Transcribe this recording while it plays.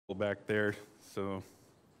back there. So,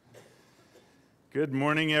 good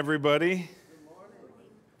morning, everybody.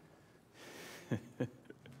 Good morning.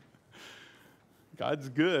 God's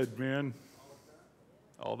good, man.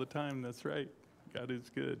 All the time, that's right. God is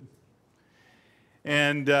good.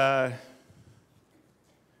 And, I've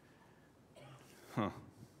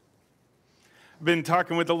been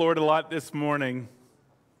talking with the Lord a lot this morning.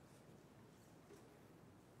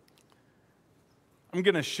 I'm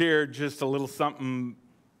going to share just a little something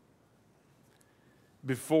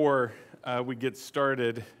before we get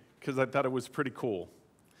started, because I thought it was pretty cool.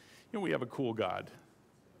 You know, we have a cool God,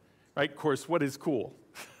 right? Of course, what is cool?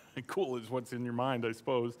 Cool is what's in your mind, I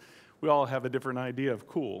suppose. We all have a different idea of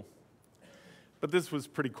cool. But this was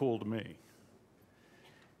pretty cool to me.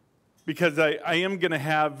 Because I am going to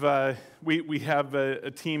have, we have a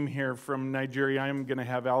team here from Nigeria. I am going to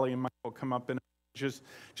have Ali and Michael come up and just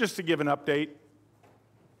to give an update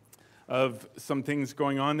of some things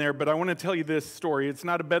going on there. But I want to tell you this story. It's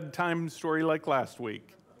not a bedtime story like last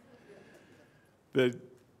week.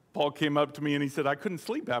 Paul came up to me and he said, I couldn't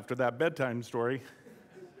sleep after that bedtime story.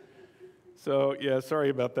 So, yeah, sorry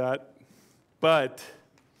about that. But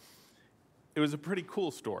it was a pretty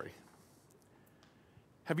cool story.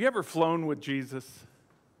 Have you ever flown with Jesus?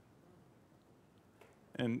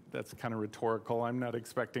 And that's kind of rhetorical. I'm not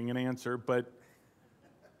expecting an answer, but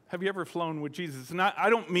have you ever flown with Jesus? And I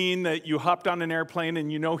don't mean that you hopped on an airplane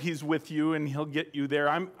and you know he's with you and he'll get you there.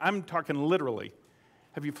 I'm talking literally.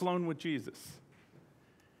 Have you flown with Jesus?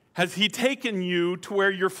 Has he taken you to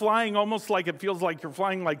where you're flying almost like it feels like you're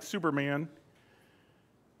flying like Superman,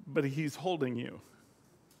 but he's holding you?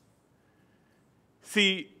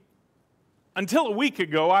 See, until a week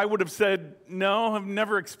ago, I would have said, no, I've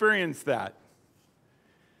never experienced that.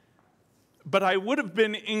 But I would have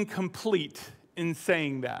been incomplete in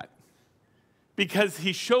saying that, because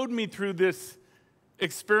he showed me through this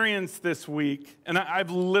experience this week, and I've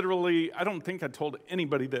literally, I don't think I told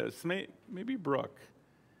anybody this, maybe Brooke.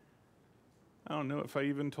 I don't know if I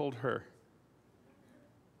even told her.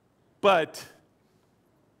 But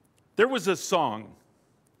there was a song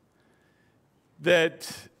that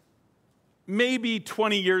maybe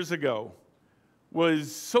 20 years ago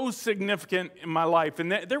was so significant in my life,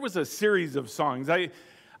 and there was a series of songs.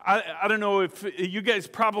 I don't know if you guys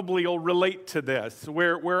probably will relate to this,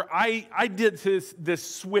 where I did this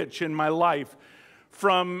switch in my life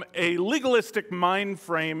from a legalistic mind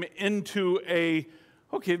frame into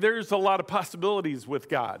okay, there's a lot of possibilities with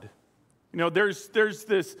God. You know, there's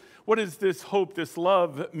this, what does this hope, this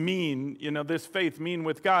love mean, this faith mean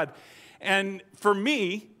with God? And for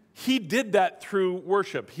me, he did that through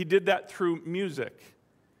worship. He did that through music.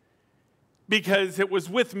 Because it was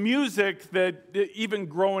with music that even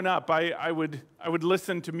growing up, I would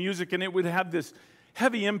listen to music and it would have this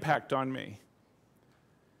heavy impact on me.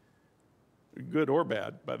 Good or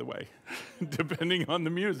bad, by the way, depending on the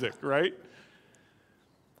music, right?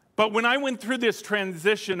 But when I went through this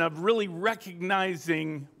transition of really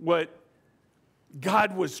recognizing what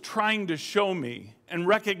God was trying to show me and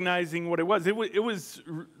recognizing what it was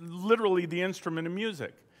literally the instrument of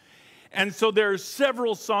music. And so there are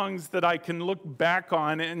several songs that I can look back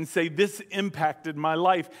on and say, this impacted my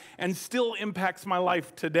life and still impacts my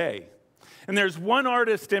life today. And there's one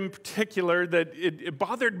artist in particular that it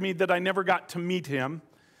bothered me that I never got to meet him,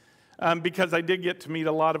 because I did get to meet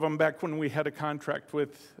a lot of them back when we had a contract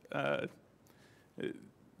with,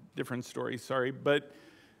 different story, sorry. But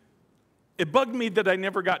it bugged me that I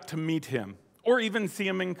never got to meet him or even see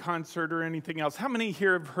him in concert or anything else. How many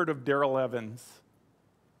here have heard of Daryl Evans?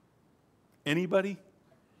 Anybody?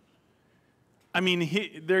 I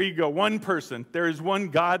mean, there you go, one person. There is one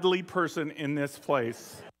godly person in this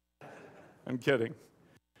place. I'm kidding.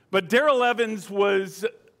 But Daryl Evans was,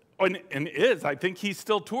 and is, I think he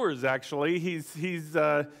still tours, actually. He's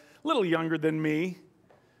a little younger than me.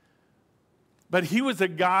 But he was a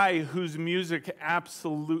guy whose music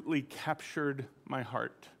absolutely captured my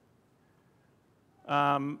heart.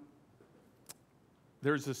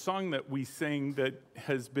 There's a song that we sing that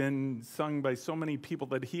has been sung by so many people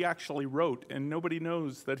that he actually wrote, and nobody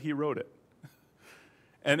knows that he wrote it.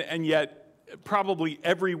 And yet, probably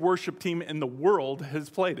every worship team in the world has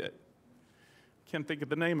played it. Can't think of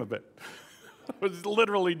the name of it. I was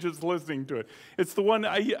literally just listening to it. It's the one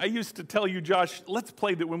I used to tell you, Josh, let's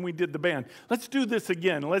play that when we did the band. Let's do this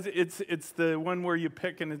again. It's the one where you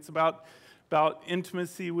pick, and it's about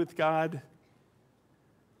intimacy with God.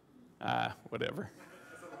 Whatever.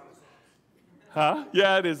 Huh?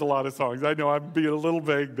 Yeah, it is a lot of songs. I know I'm being a little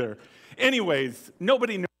vague there. Anyways,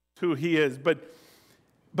 nobody knows who he is, but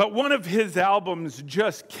one of his albums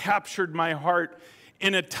just captured my heart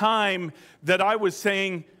in a time that I was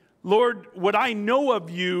saying, Lord, what I know of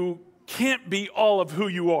you can't be all of who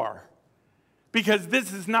you are, because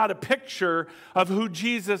this is not a picture of who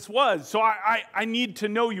Jesus was. So I need to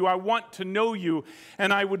know you. I want to know you.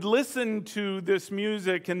 And I would listen to this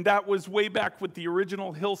music, and that was way back with the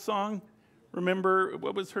original Hillsong. Remember,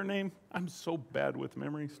 what was her name? I'm so bad with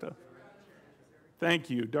memory stuff. Thank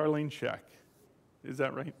you, Darlene Scheck. Is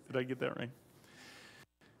that right? Did I get that right?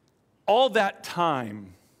 All that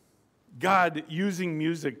time, God using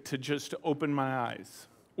music to just open my eyes.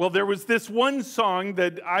 Well, there was this one song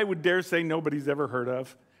that I would dare say nobody's ever heard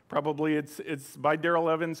of. Probably it's by Darrell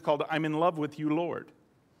Evans, called I'm in Love with You, Lord.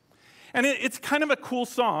 And it's kind of a cool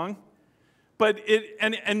song, but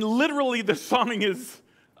and literally the song is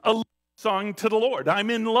a love song to the Lord. I'm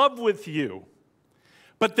in love with you.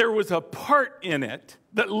 But there was a part in it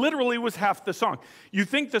that literally was half the song. You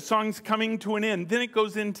think the song's coming to an end, then it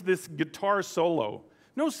goes into this guitar solo.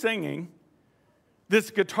 No singing.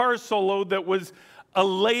 This guitar solo that was a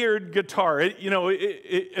layered guitar.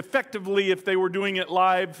 Effectively, if they were doing it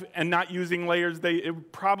live and not using layers,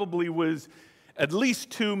 it probably was at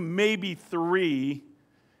least 2, maybe 3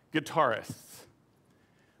 guitarists.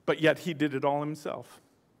 But yet he did it all himself.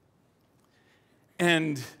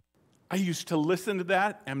 And I used to listen to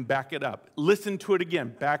that and back it up. Listen to it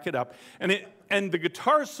again, back it up. And the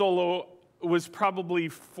guitar solo was probably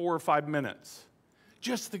 4 or 5 minutes.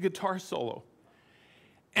 Just the guitar solo.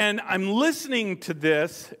 And I'm listening to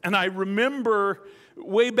this, and I remember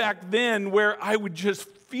way back then where I would just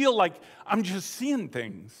feel like I'm just seeing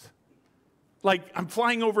things. Like I'm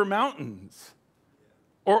flying over mountains.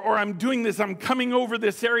 Or I'm doing this, I'm coming over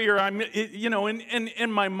this area,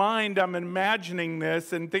 in my mind, I'm imagining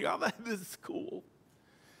this and think, oh, this is cool.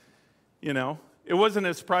 It wasn't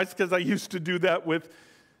a surprise because I used to do that with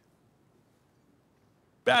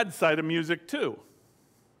bad side of music too.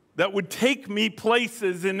 That would take me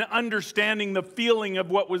places in understanding the feeling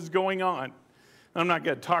of what was going on. I'm not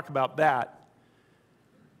going to talk about that.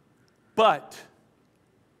 But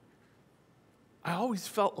I always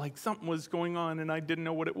felt like something was going on and I didn't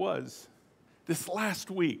know what it was. This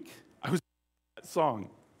last week, I was that song.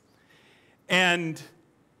 And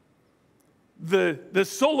the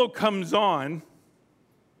solo comes on,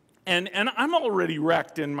 and I'm already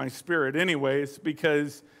wrecked in my spirit anyways,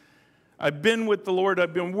 because I've been with the Lord,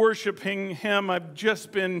 I've been worshiping Him, I've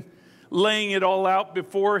just been laying it all out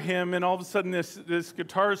before Him, and all of a sudden this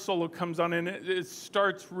guitar solo comes on, and it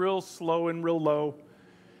starts real slow and real low,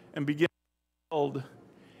 and begins.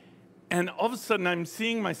 And all of a sudden, I'm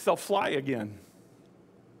seeing myself fly again.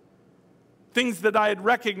 Things that I had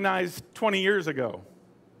recognized 20 years ago.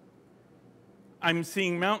 I'm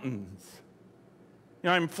seeing mountains.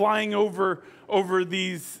 I'm flying over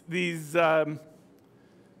these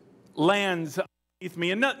lands underneath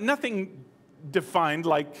me, and nothing defined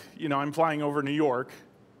like, I'm flying over New York.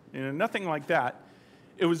 Nothing like that.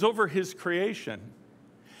 It was over His creation.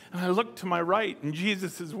 And I looked to my right, and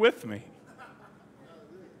Jesus is with me.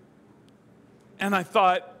 And I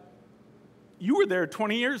thought, you were there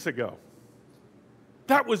 20 years ago.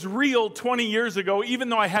 That was real 20 years ago, even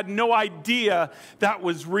though I had no idea that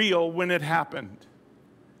was real when it happened.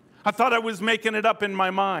 I thought I was making it up in my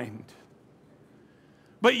mind.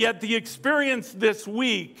 But yet the experience this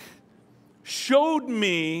week showed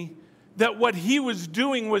me that what He was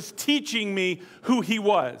doing was teaching me who He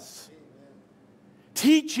was.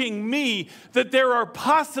 Teaching me that there are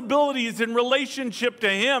possibilities in relationship to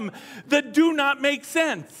Him that do not make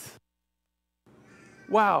sense.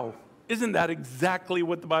 Wow, isn't that exactly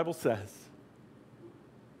what the Bible says?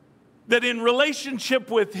 That in relationship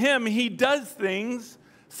with Him, He does things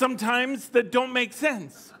sometimes that don't make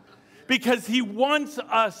sense. Because He wants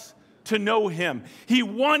us to know Him. He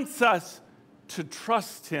wants us to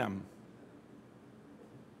trust Him.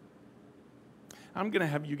 I'm going to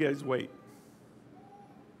have you guys wait.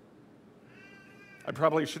 I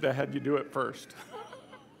probably should have had you do it first.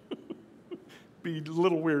 Be a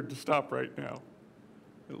little weird to stop right now.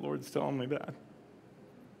 The Lord's telling me that.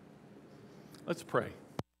 Let's pray.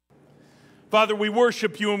 Father, we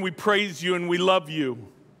worship You and we praise You and we love You.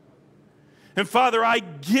 And Father, I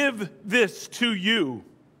give this to You.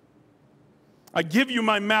 I give You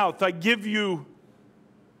my mouth. I give You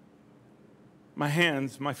my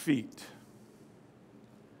hands, my feet.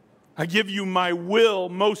 I give You my will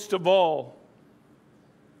most of all.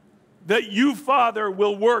 That You, Father,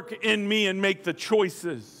 will work in me and make the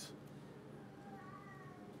choices.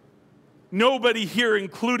 Nobody here,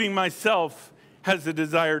 including myself, has a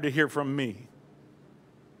desire to hear from me.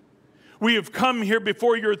 We have come here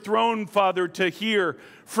before Your throne, Father, to hear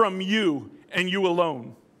from You and You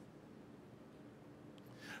alone.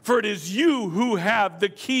 For it is you who have the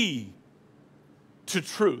key to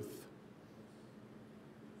truth.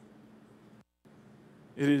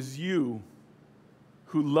 It is you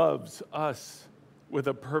who loves us with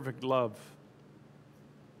a perfect love.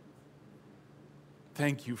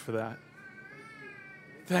 Thank you for that.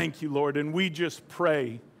 Thank you, Lord. And we just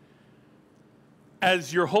pray,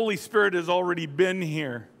 as your Holy Spirit has already been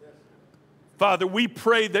here, Father, we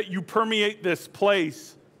pray that you permeate this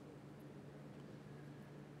place,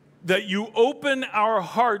 that you open our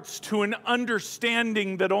hearts to an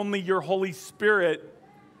understanding that only your Holy Spirit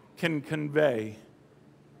can convey.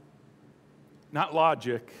 Not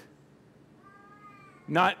logic,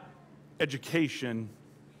 not education,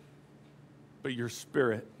 but your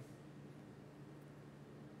Spirit.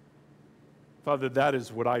 Father, that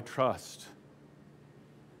is what I trust.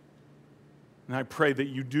 And I pray that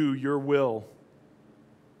you do your will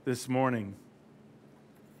this morning.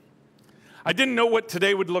 I didn't know what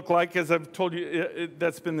today would look like, as I've told you,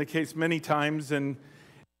 that's been the case many times. And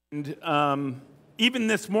even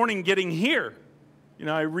this morning getting here, you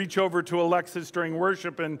know, I reach over to Alexis during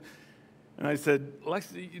worship and I said,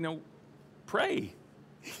 Alexis, you know, pray.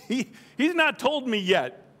 He's not told me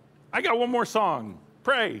yet. I got one more song.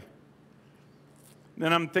 Pray.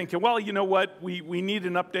 Then I'm thinking, well, you know what? We need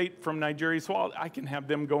an update from Nigeria, so I can have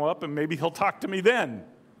them go up and maybe he'll talk to me then.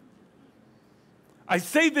 I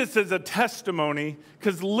say this as a testimony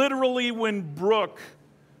because literally when Brooke,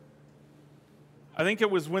 I think it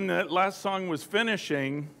was when that last song was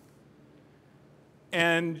finishing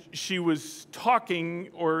and she was talking,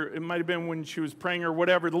 or it might have been when she was praying or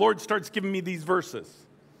whatever, the Lord starts giving me these verses.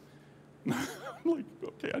 I'm like,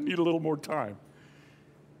 okay, I need a little more time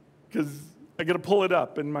because I got to pull it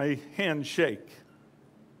up and my hands shake.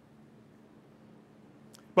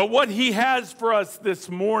 But what he has for us this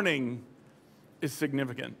morning is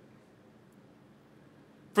significant.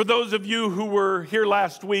 For those of you who were here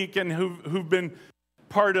last week and who've been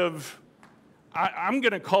part of, I'm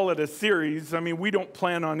going to call it a series. I mean, we don't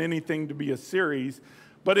plan on anything to be a series,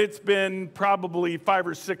 but it's been probably 5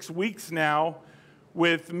 or 6 weeks now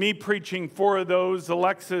with me preaching 4 of those,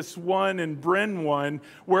 Alexis 1 and Bryn 1,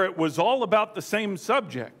 where it was all about the same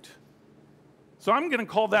subject. So I'm going to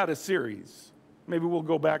call that a series. Maybe we'll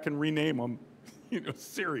go back and rename them,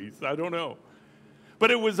 series. I don't know. But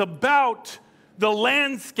it was about the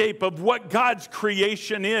landscape of what God's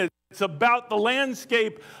creation is. It's about the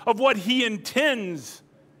landscape of what he intends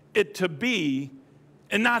it to be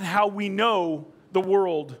and not how we know the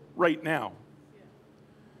world right now.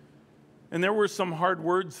 And there were some hard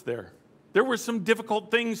words there. There were some difficult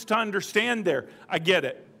things to understand there. I get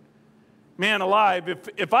it. Man alive,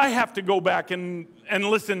 if I have to go back and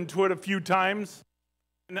listen to it a few times,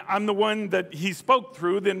 and I'm the one that he spoke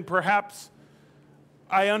through, then perhaps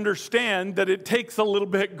I understand that it takes a little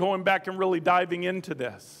bit going back and really diving into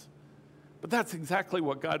this. But that's exactly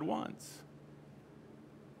what God wants.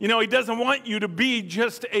 You know, he doesn't want you to be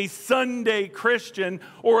just a Sunday Christian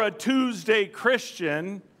or a Tuesday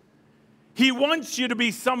Christian. He wants you to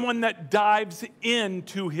be someone that dives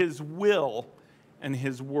into his will and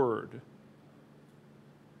his word.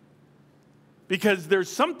 Because there's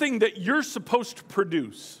something that you're supposed to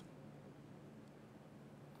produce.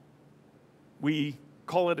 We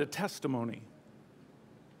call it a testimony,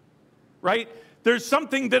 right? There's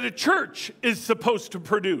something that a church is supposed to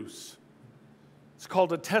produce. It's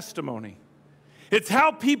called a testimony. It's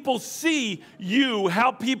how people see you,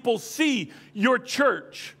 how people see your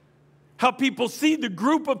church, how people see the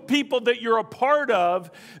group of people that you're a part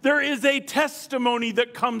of. There is a testimony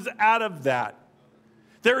that comes out of that.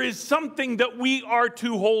 There is something that we are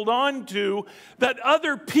to hold on to that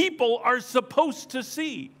other people are supposed to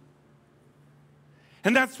see.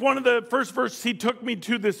 And that's one of the first verses he took me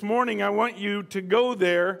to this morning. I want you to go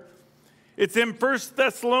there. It's in 1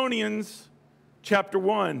 Thessalonians chapter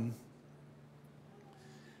 1.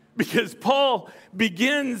 Because Paul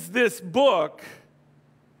begins this book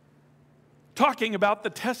talking about the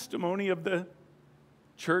testimony of the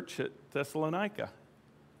church at Thessalonica.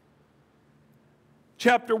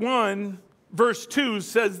 Chapter 1, verse 2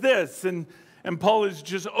 says this, and Paul is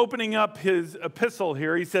just opening up his epistle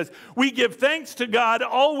here. He says, "We give thanks to God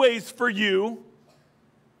always for you,"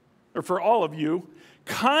 or for all of you,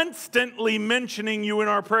 "constantly mentioning you in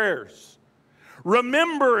our prayers,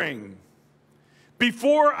 remembering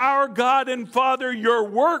before our God and Father your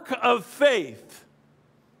work of faith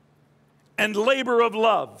and labor of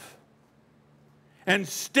love and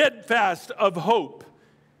steadfast of hope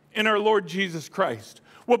in our Lord Jesus Christ."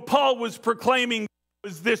 What Paul was proclaiming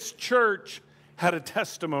was this church had a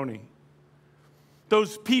testimony.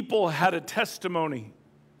 Those people had a testimony.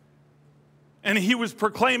 And he was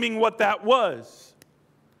proclaiming what that was.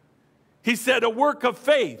 He said, a work of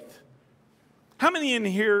faith. How many in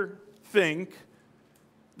here think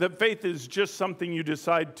that faith is just something you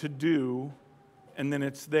decide to do and then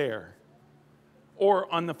it's there?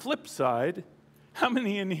 Or on the flip side, how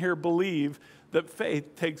many in here believe that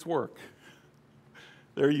faith takes work?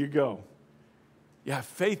 There you go. Yeah,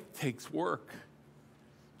 faith takes work.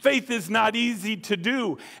 Faith is not easy to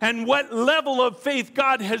do. And what level of faith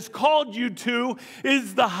God has called you to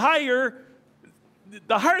is the higher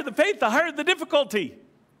the faith, the higher the difficulty.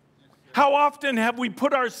 How often have we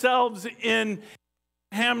put ourselves in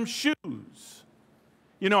Abraham's shoes?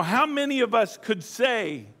 You know, how many of us could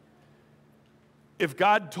say, if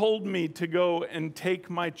God told me to go and take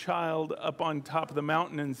my child up on top of the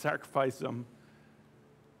mountain and sacrifice him,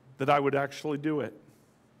 that I would actually do it?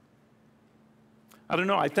 I don't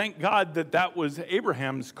know. I thank God that that was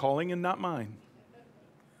Abraham's calling and not mine.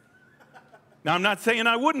 Now, I'm not saying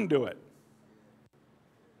I wouldn't do it.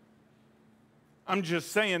 I'm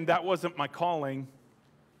just saying that wasn't my calling.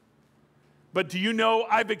 But do you know,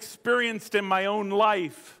 I've experienced in my own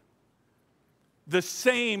life the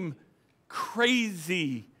same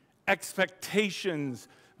crazy expectations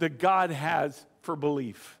that God has for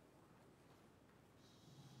belief.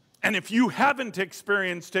 And if you haven't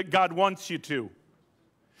experienced it, God wants you to.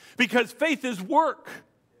 Because faith is work.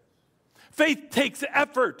 Faith takes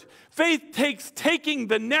effort. Faith takes taking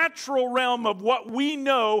the natural realm of what we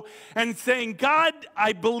know and saying, God,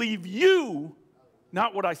 I believe you,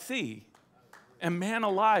 not what I see. And man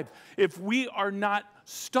alive, if we are not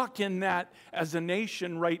stuck in that as a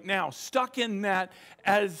nation right now, stuck in that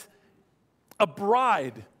as a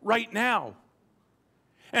bride right now,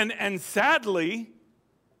 and sadly,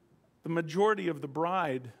 the majority of the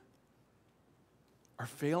bride are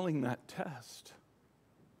failing that test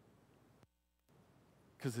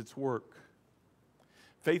because it's work.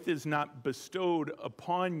 Faith is not bestowed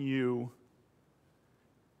upon you,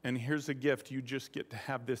 and here's a gift. You just get to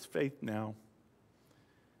have this faith now.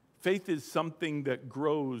 Faith is something that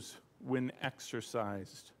grows when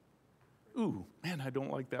exercised. Ooh, man, I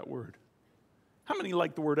don't like that word. How many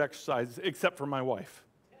like the word exercise, except for my wife?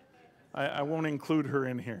 I won't include her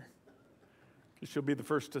in here, because she'll be the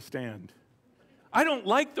first to stand. I don't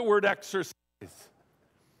like the word exercise.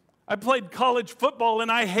 I played college football,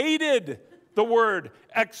 and I hated the word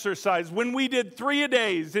exercise. When we did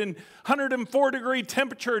 3-a-days in 104-degree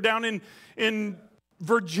temperature down in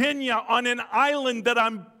Virginia on an island that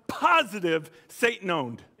I'm positive Satan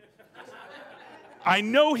owned. I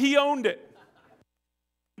know he owned it.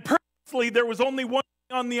 Purposely, there was only one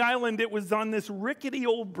on the island. It was on this rickety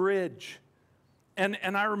old bridge. And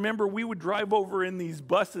I remember we would drive over in these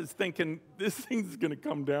buses thinking, this thing's going to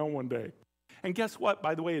come down one day. And guess what?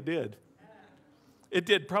 By the way, it did. It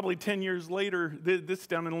did. Probably 10 years later, this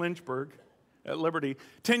down in Lynchburg at Liberty,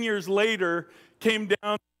 10 years later, came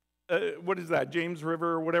down, what is that, James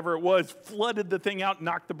River or whatever it was, flooded the thing out,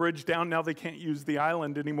 knocked the bridge down. Now they can't use the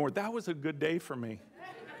island anymore. That was a good day for me.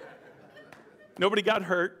 Nobody got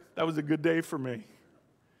hurt. That was a good day for me.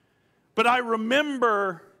 But I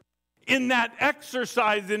remember in that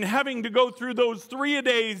exercise and having to go through those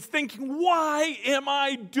 3-a-days thinking, why am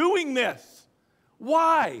I doing this?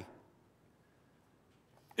 Why?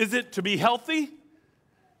 Is it to be healthy?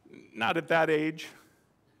 Not at that age.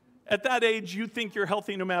 At that age, you think you're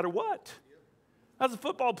healthy no matter what. As a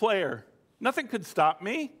football player, nothing could stop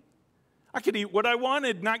me. I could eat what I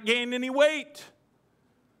wanted, not gain any weight.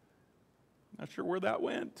 Not sure where that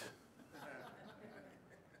went.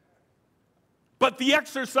 But the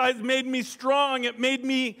exercise made me strong. It made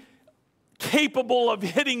me capable of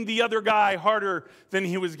hitting the other guy harder than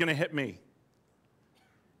he was going to hit me.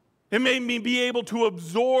 It made me be able to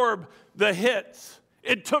absorb the hits.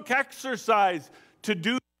 It took exercise to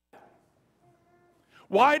do that.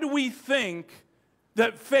 Why do we think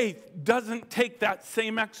that faith doesn't take that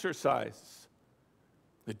same exercise?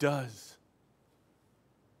 It does.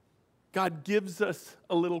 God gives us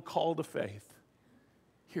a little call to faith.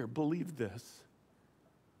 Here, believe this.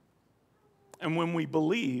 And when we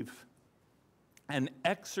believe and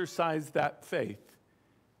exercise that faith,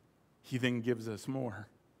 he then gives us more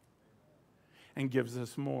and gives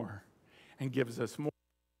us more and gives us more.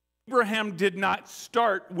 Abraham did not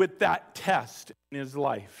start with that test in his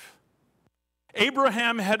life.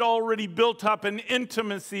 Abraham had already built up an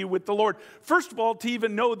intimacy with the Lord. First of all, to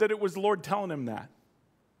even know that it was the Lord telling him that.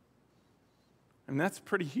 And that's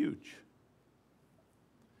pretty huge.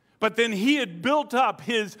 But then he had built up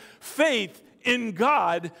his faith in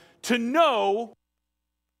God to know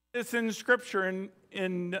this in Scripture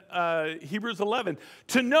in Hebrews 11.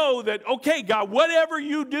 To know that, okay, God, whatever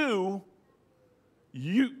you do,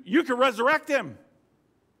 you could resurrect him.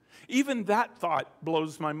 Even that thought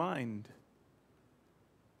blows my mind,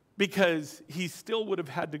 because he still would have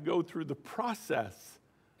had to go through the process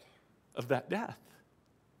of that death,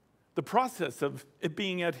 the process of it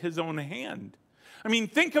being at his own hand. I mean,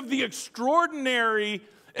 think of the extraordinary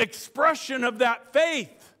expression of that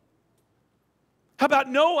faith. How about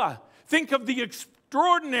Noah? Think of the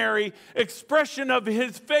extraordinary expression of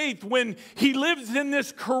his faith when he lives in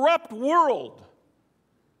this corrupt world.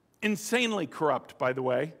 Insanely corrupt, by the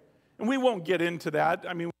way. And we won't get into that.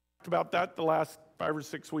 I mean, we talked about that the last 5 or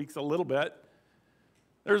 6 weeks a little bit.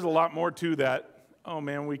 There's a lot more to that. Oh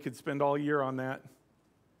man, we could spend all year on that.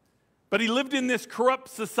 But he lived in this corrupt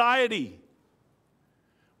society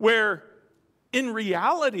where in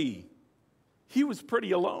reality, he was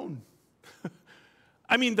pretty alone.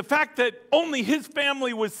 I mean, the fact that only his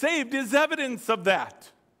family was saved is evidence of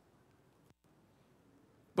that.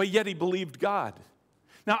 But yet he believed God.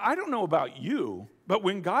 Now, I don't know about you, but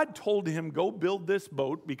when God told him, go build this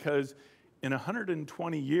boat because in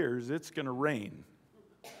 120 years it's going to rain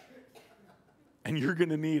and you're going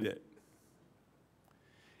to need it.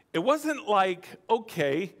 It wasn't like,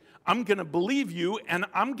 okay, I'm going to believe you and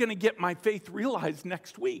I'm going to get my faith realized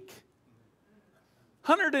next week.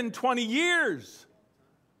 120 years.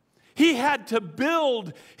 He had to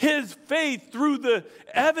build his faith through the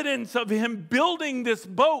evidence of him building this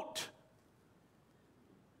boat.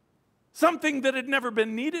 Something that had never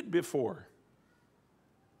been needed before.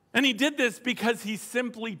 And he did this because he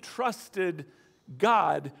simply trusted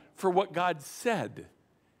God for what God said.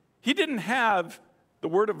 He didn't have the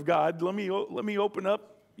Word of God. Let me open up,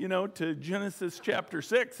 to Genesis chapter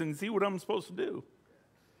 6 and see what I'm supposed to do.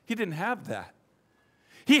 He didn't have that.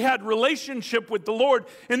 He had relationship with the Lord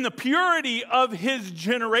in the purity of his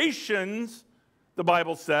generations, the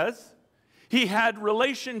Bible says. He had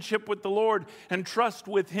relationship with the Lord and trust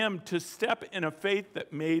with him to step in a faith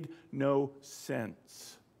that made no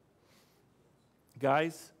sense.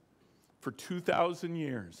 Guys, for 2,000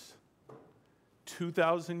 years,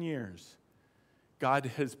 God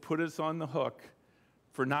has put us on the hook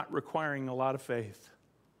for not requiring a lot of faith.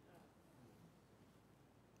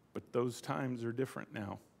 But those times are different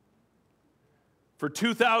now. For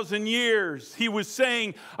 2,000 years, he was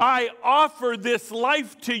saying, I offer this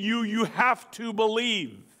life to you, you have to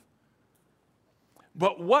believe.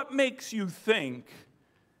 But what makes you think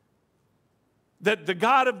that the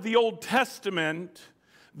God of the Old Testament,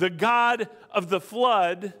 the God of the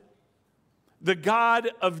flood, the God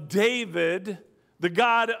of David, the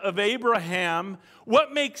God of Abraham,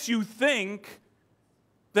 what makes you think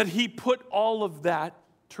that he put all of that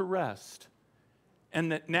to rest,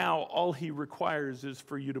 and that now all he requires is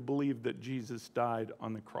for you to believe that Jesus died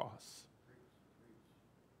on the cross?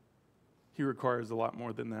 He requires a lot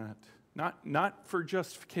more than that. Not for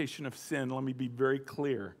justification of sin, let me be very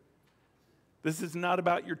clear. This is not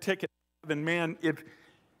about your ticket to heaven. Man,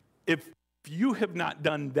 if you have not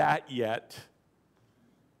done that yet,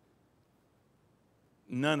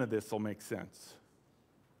 none of this will make sense.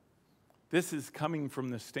 This is coming from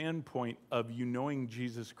the standpoint of you knowing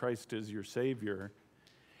Jesus Christ as your Savior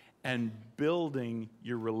and building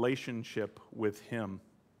your relationship with him.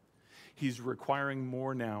 He's requiring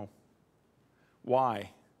more now.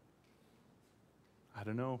 Why? I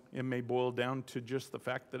don't know. It may boil down to just the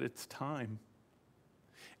fact that it's time.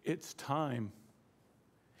 It's time.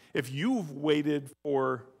 If you've waited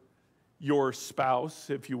for your spouse,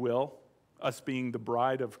 if you will, us being the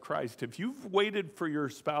bride of Christ, if you've waited for your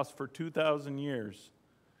spouse for 2,000 years,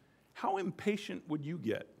 how impatient would you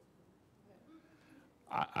get?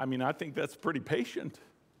 I mean, I think that's pretty patient.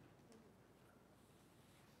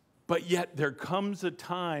 But yet there comes a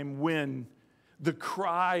time when the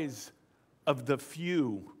cries of the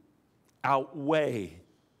few outweigh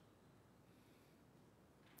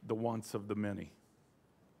the wants of the many.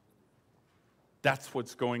 That's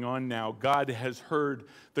what's going on now. God has heard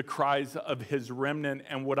the cries of his remnant,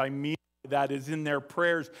 and what I mean by that is in their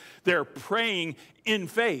prayers, they're praying in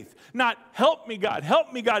faith. Not, help me, God,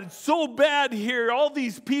 it's so bad here. All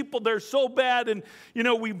these people, they're so bad, and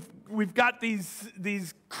we've got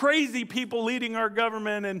these crazy people leading our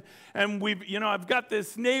government, and we've, I've got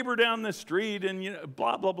this neighbor down the street, and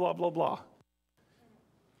blah, blah, blah, blah, blah.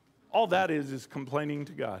 All that is complaining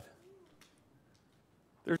to God.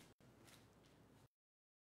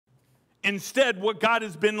 Instead, what God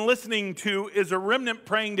has been listening to is a remnant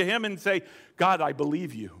praying to him and say, God, I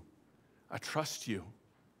believe you. I trust you.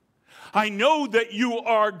 I know that you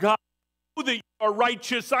are God. I know that you are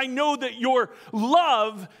righteous. I know that your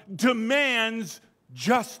love demands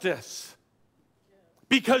justice.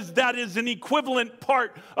 Because that is an equivalent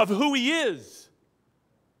part of who he is.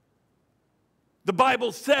 The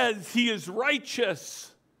Bible says he is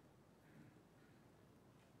righteous.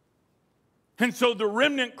 And so the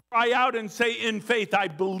remnant cry out and say in faith, I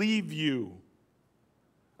believe you.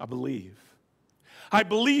 I believe. I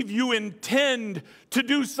believe you intend to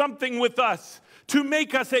do something with us, to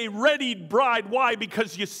make us a readied bride. Why?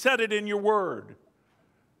 Because you said it in your word.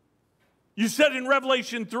 You said in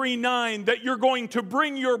Revelation 3:9 that you're going to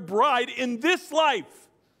bring your bride in this life,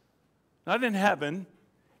 not in heaven,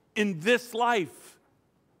 in this life.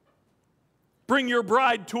 Bring your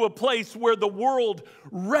bride to a place where the world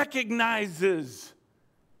recognizes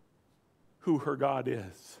who her God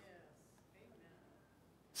is.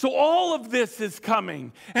 So all of this is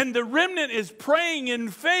coming, and the remnant is praying in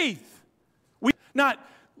faith. Not,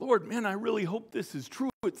 Lord, man, I really hope this is true.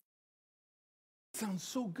 It sounds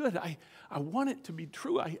so good. I want it to be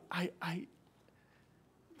true.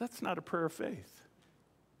 That's not a prayer of faith.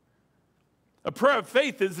 A prayer of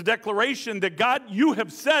faith is a declaration that God, you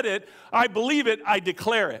have said it, I believe it, I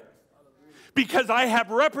declare it. Because I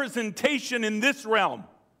have representation in this realm.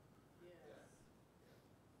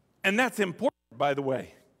 And that's important, by the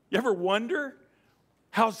way. You ever wonder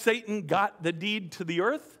how Satan got the deed to the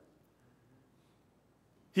earth?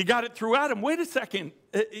 He got it through Adam. Wait a second.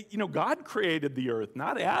 God created the earth,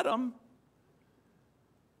 not Adam.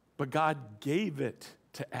 But God gave it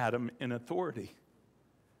to Adam in authority.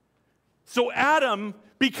 So Adam,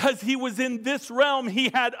 because he was in this realm, he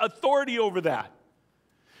had authority over that.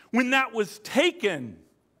 When that was taken,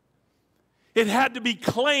 it had to be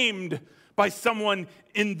claimed by someone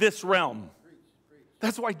in this realm.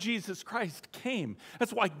 That's why Jesus Christ came.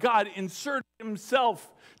 That's why God inserted himself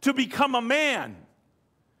to become a man.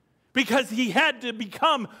 Because he had to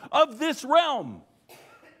become of this realm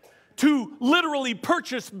to literally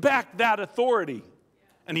purchase back that authority.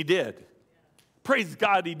 And he did. Praise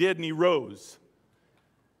God, he did, and he rose.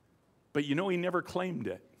 But he never claimed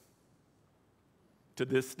it. To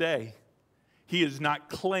this day, he has not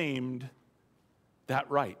claimed that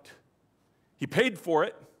right. He paid for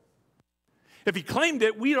it. If he claimed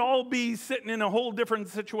it, we'd all be sitting in a whole different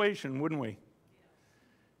situation, wouldn't we?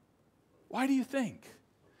 Why do you think?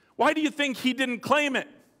 Why do you think he didn't claim it?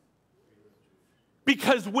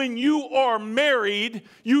 Because when you are married,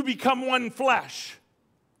 you become one flesh.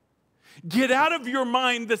 Get out of your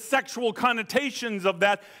mind the sexual connotations of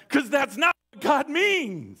that, because that's not what God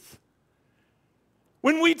means.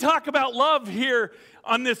 When we talk about love here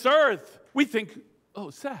on this earth, we think,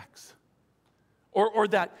 oh, sex. Or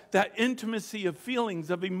that intimacy of feelings,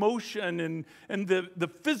 of emotion, and the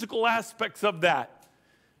physical aspects of that.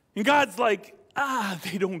 And God's like,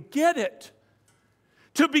 they don't get it.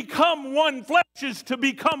 To become one flesh is to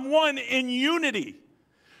become one in unity.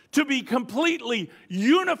 To be completely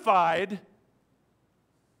unified.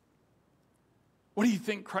 What do you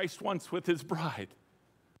think Christ wants with his bride?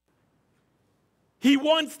 He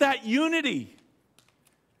wants that unity.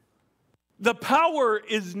 The power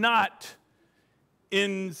is not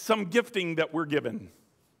in some gifting that we're given.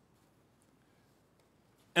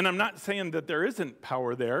 And I'm not saying that there isn't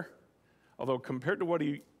power there, although compared to what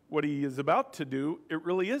he is about to do, it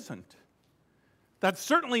really isn't. That's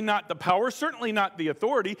certainly not the power, certainly not the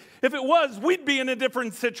authority. If it was, we'd be in a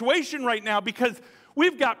different situation right now, because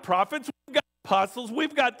we've got prophets, we've got apostles,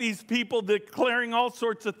 we've got these people declaring all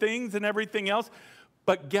sorts of things and everything else.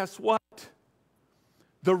 But guess what?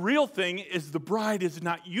 The real thing is the bride is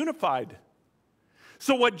not unified.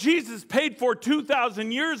 So what Jesus paid for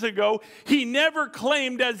 2,000 years ago, he never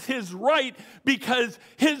claimed as his right, because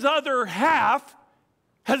his other half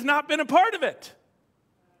has not been a part of it.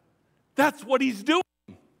 That's what he's doing.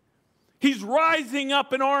 He's rising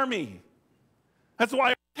up an army. That's why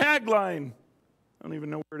our tagline, I don't even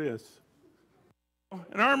know where it is.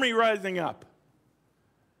 An army rising up.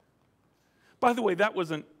 By the way, that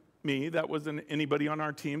wasn't me. That wasn't anybody on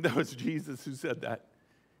our team. That was Jesus who said that.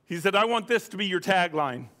 He said, I want this to be your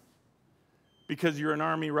tagline, because you're an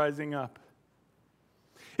army rising up.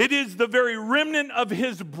 It is the very remnant of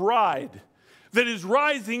his bride that is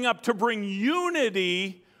rising up to bring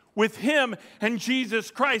unity with him and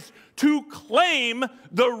Jesus Christ, to claim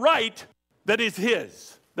the right that is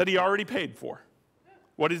his, that he already paid for.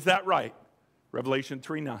 What is that right? Revelation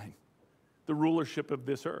 3:9, the rulership of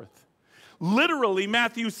this earth. Literally,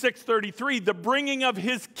 Matthew 6:33, the bringing of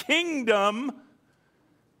his kingdom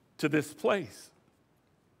to this place.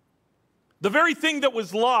 The very thing that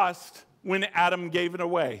was lost when Adam gave it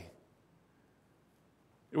away.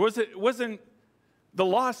 It wasn't, the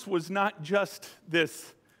loss was not just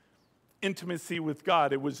this intimacy with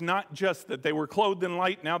God. It was not just that they were clothed in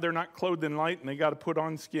light, now they're not clothed in light and they got to put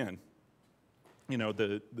on skin.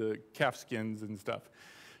 The calf skins and stuff.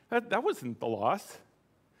 That wasn't the loss.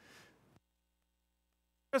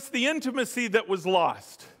 Just the intimacy that was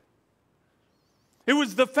lost. It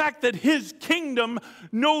was the fact that his kingdom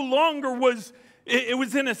no longer was, it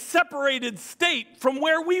was in a separated state from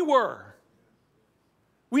where we were.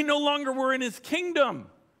 We no longer were in his kingdom.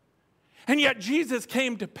 And yet Jesus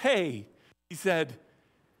came to pay. He said,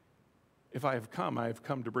 if I have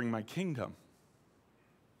come to bring my kingdom.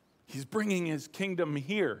 He's bringing his kingdom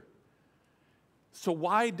here. So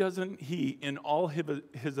why doesn't he, in all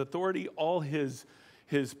his authority, all his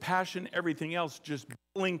passion, everything else, just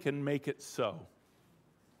blink and make it so?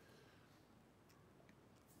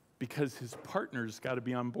 Because his partner's got to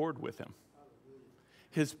be on board with him.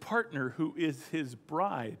 His partner, who is his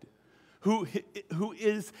bride, who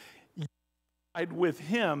is unified with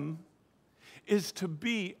him, is to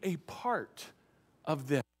be a part of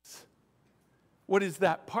this. What is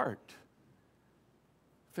that part?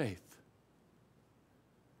 Faith.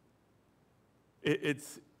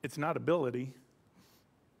 It's not ability.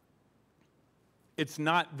 It's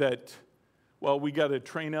not that, well, we got to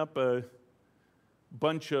train up a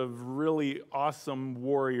bunch of really awesome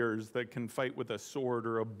warriors that can fight with a sword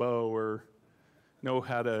or a bow or know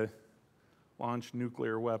how to launch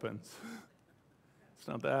nuclear weapons. It's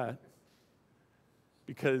not that.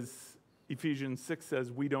 Because Ephesians 6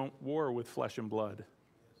 says we don't war with flesh and blood.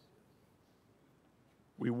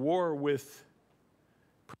 We war with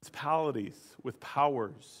principalities, with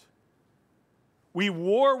powers. We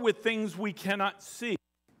war with things we cannot see.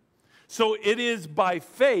 So it is by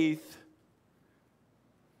faith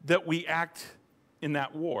that we act in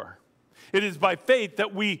that war. It is by faith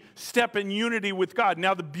that we step in unity with God.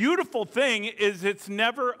 Now, the beautiful thing is it's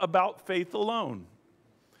never about faith alone.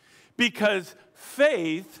 Because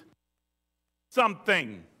faith,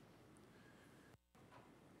 something,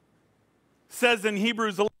 says in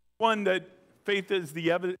Hebrews 11:1 that faith is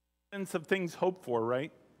the evidence of things hoped for,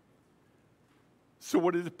 right? So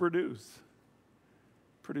what does it produce?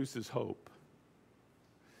 It produces hope.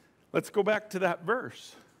 Let's go back to that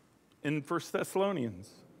verse in 1 Thessalonians.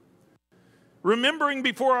 Remembering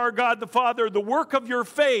before our God the Father the work of your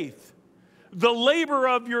faith, the labor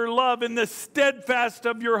of your love, and the steadfast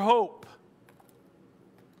of your hope.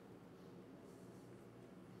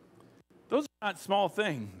 Those are not small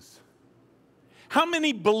things. How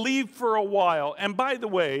many believed for a while? And by the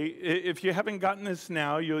way, if you haven't gotten this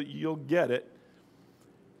now, you'll get it.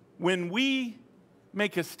 When we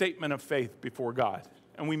make a statement of faith before God,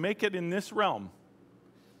 and we make it in this realm,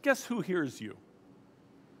 guess who hears you?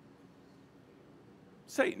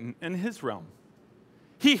 Satan in his realm.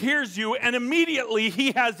 He hears you, and immediately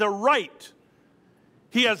he has a right.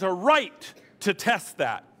 He has a right to test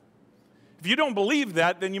that. If you don't believe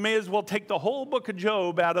that, then you may as well take the whole book of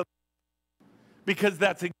Job out of, because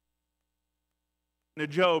that's a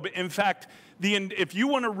Job. In fact, if you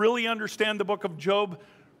want to really understand the book of Job,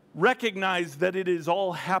 recognize that it is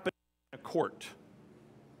all happening in a court.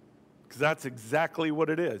 Because that's exactly what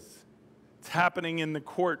it is. It's happening in the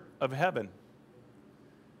court of heaven.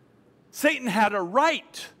 Satan had a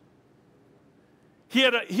right. He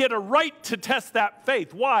had a right to test that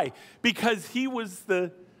faith. Why? Because he was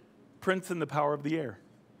the prince and the power of the air.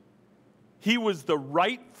 He was the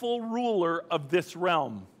rightful ruler of this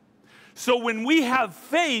realm. So when we have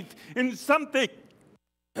faith in something,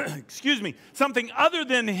 something other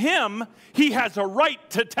than him, he has a right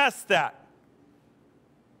to test that.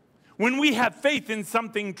 When we have faith in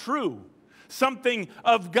something true, something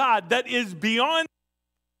of God that is beyond,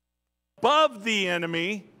 above the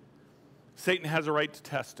enemy, Satan has a right to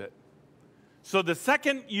test it. So the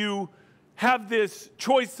second you have this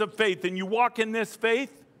choice of faith and you walk in this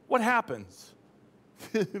faith, what happens?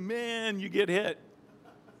 Man, you get hit.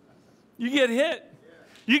 You get hit.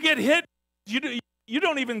 You get hit. You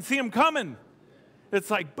don't even see them coming.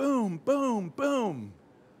 It's like boom, boom, boom.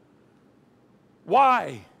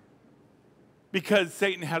 Why? Because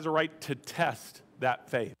Satan has a right to test that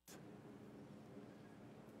faith.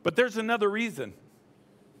 But there's another reason.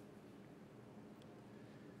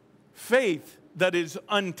 Faith that is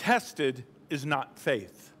untested is not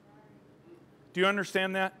faith. Do you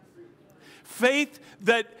understand that? Faith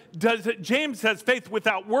that does it, James says faith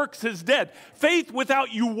without works is dead. Faith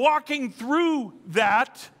without you walking through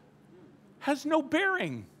that has no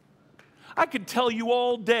bearing. I could tell you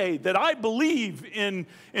all day that I believe in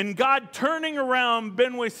God turning around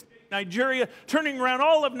Benue State, Nigeria, turning around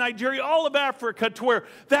all of Nigeria, all of Africa, to where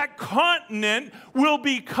that continent will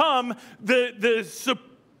become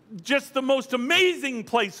just the most amazing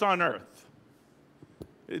place on earth.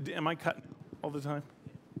 Am I cutting all the time?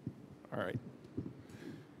 All right.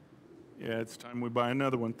 Yeah, it's time we buy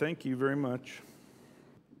another one. Thank you very much.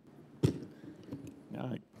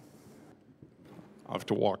 Now I'll have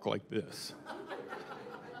to walk like this.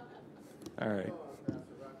 All right.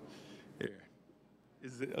 Here.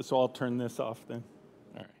 So I'll turn this off then.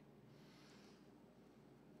 All right.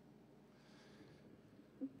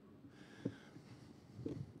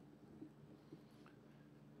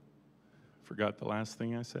 Forgot the last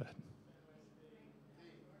thing I said.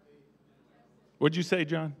 What'd you say,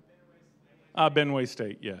 John? Benway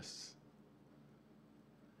State, yes.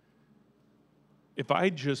 If I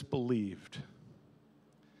just believed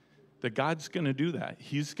that God's going to do that,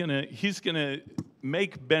 He's going to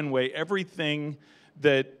make Benway everything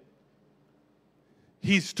that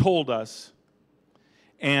He's told us,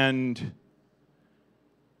 and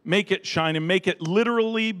make it shine and make it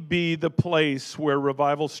literally be the place where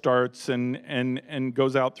revival starts and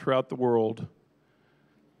goes out throughout the world.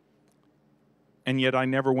 And yet I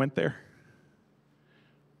never went there.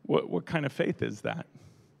 What kind of faith is that?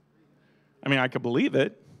 I mean, I could believe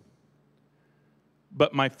it,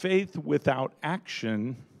 but my faith without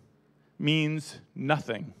action means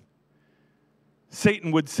nothing.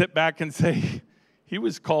 Satan would sit back and say, he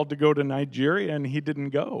was called to go to Nigeria and he didn't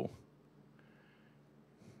go.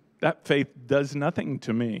 That faith does nothing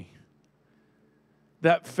to me.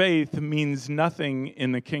 That faith means nothing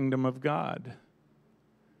in the kingdom of God.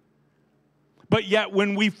 But yet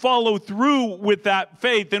when we follow through with that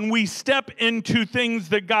faith and we step into things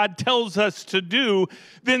that God tells us to do,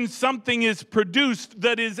 then something is produced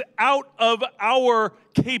that is out of our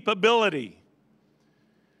capability.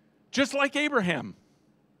 Just like Abraham.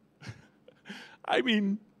 I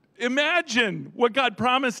mean, imagine what God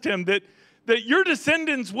promised him, that your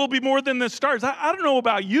descendants will be more than the stars. I don't know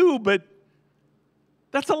about you, but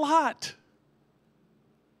that's a lot.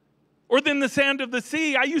 Or than the sand of the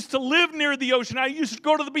sea. I used to live near the ocean. I used to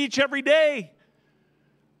go to the beach every day.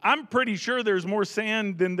 I'm pretty sure there's more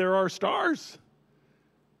sand than there are stars.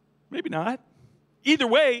 Maybe not. Either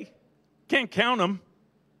way, can't count them.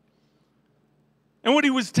 And what he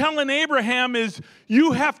was telling Abraham is,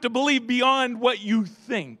 you have to believe beyond what you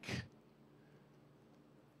think.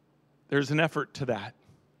 There's an effort to that.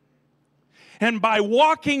 And by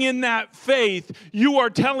walking in that faith, you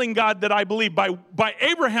are telling God that I believe. By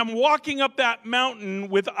Abraham walking up that mountain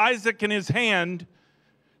with Isaac in his hand,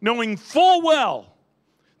 knowing full well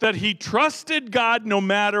that he trusted God no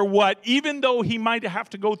matter what, even though he might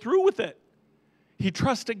have to go through with it. He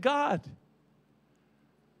trusted God.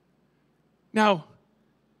 Now,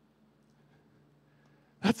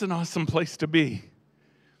 that's an awesome place to be.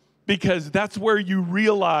 Because that's where you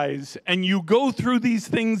realize and you go through these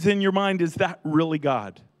things in your mind, is that really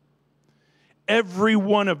God? Every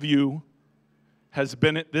one of you has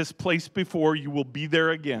been at this place before. You will be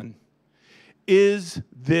there again. Is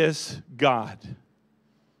this God?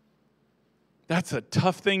 That's a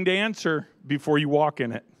tough thing to answer before you walk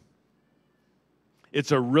in it.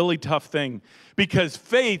 It's a really tough thing because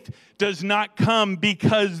faith does not come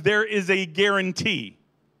because there is a guarantee.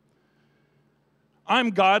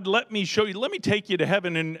 I'm God, let me show you, let me take you to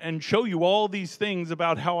heaven and show you all these things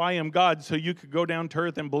about how I am God so you could go down to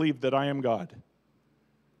earth and believe that I am God.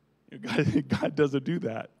 God doesn't do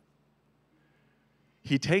that.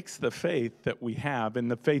 He takes the faith that we have and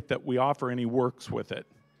the faith that we offer and he works with it.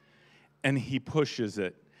 And he pushes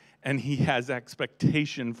it. And he has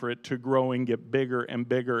expectation for it to grow and get bigger and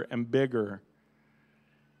bigger and bigger.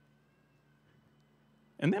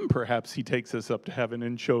 And then perhaps he takes us up to heaven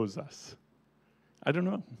and shows us. I don't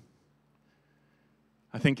know.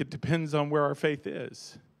 I think it depends on where our faith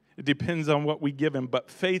is. It depends on what we give him. But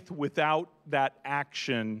faith without that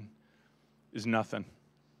action is nothing.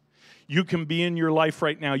 You can be in your life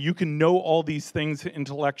right now. You can know all these things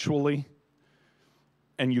intellectually,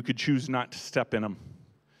 and you could choose not to step in them.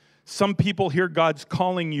 Some people hear God's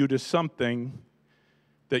calling you to something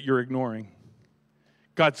that you're ignoring.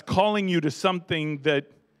 God's calling you to something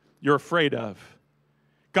that you're afraid of.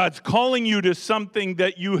 God's calling you to something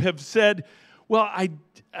that you have said, well, I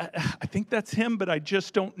think that's him, but I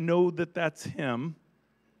just don't know that that's him.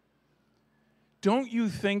 Don't you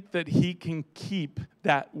think that he can keep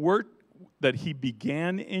that work that he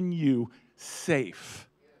began in you safe?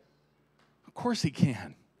 Of course he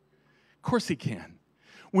can. Of course he can.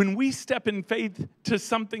 When we step in faith to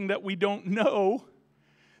something that we don't know,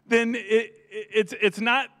 then it's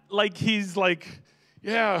not like he's like,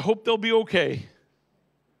 yeah, I hope they'll be okay.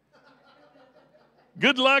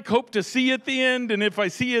 Good luck, hope to see you at the end, and if I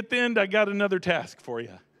see you at the end, I got another task for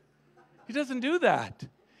you. He doesn't do that.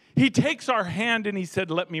 He takes our hand and he said,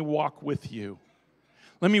 let me walk with you.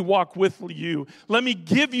 Let me walk with you. Let me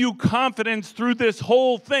give you confidence through this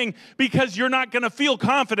whole thing because you're not going to feel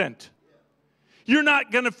confident. You're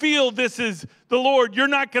not going to feel this is the Lord. You're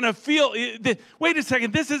not going to feel, wait a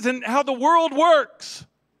second, this isn't how the world works.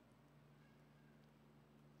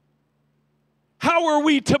 How are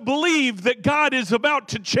we to believe that God is about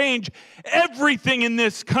to change everything in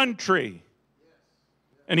this country?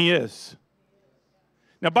 And He is.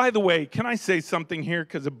 Now, by the way, can I say something here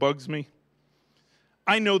because it bugs me?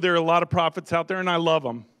 I know there are a lot of prophets out there, and I love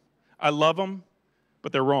them. I love them,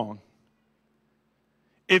 but they're wrong.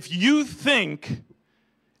 If you think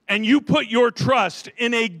and you put your trust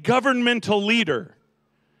in a governmental leader,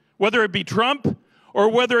 whether it be Trump or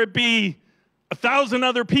whether it be 1,000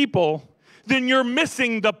 other people, then you're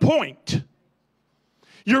missing the point.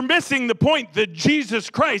 You're missing the point that Jesus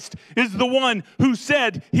Christ is the one who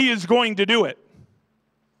said He is going to do it.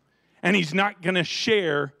 And He's not going to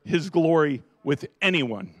share His glory with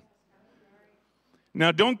anyone.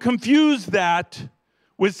 Now, don't confuse that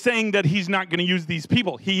with saying that He's not going to use these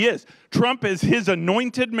people. He is. Trump is His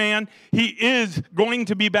anointed man. He is going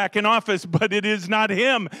to be back in office, but it is not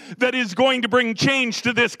Him that is going to bring change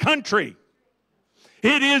to this country.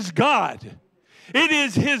 It is God. It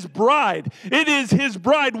is His bride. It is His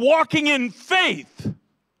bride walking in faith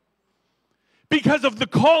because of the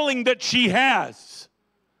calling that she has.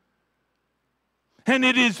 And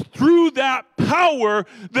it is through that power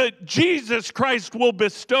that Jesus Christ will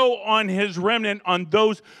bestow on His remnant, on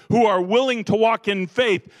those who are willing to walk in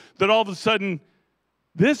faith, that all of a sudden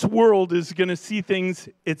this world is going to see things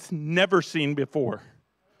it's never seen before.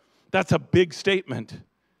 That's a big statement.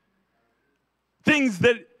 Things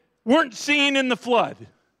that weren't seen in the flood.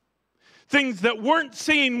 Things that weren't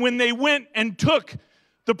seen when they went and took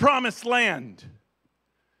the promised land.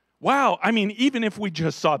 Wow, I mean, even if we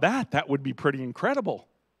just saw that, that would be pretty incredible.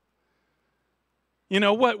 You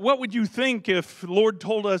know, what would you think if the Lord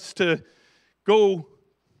told us to go,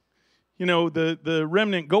 you know, the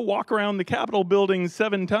remnant, go walk around the Capitol building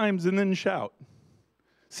 7 times and then shout?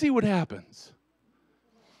 See what happens.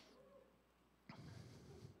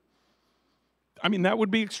 I mean, that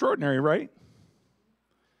would be extraordinary, right?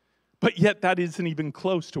 But yet that isn't even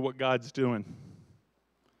close to what God's doing.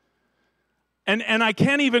 And I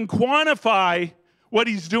can't even quantify what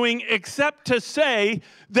He's doing except to say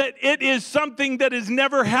that it is something that has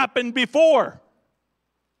never happened before.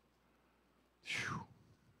 Whew.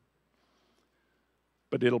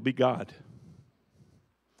 But it'll be God.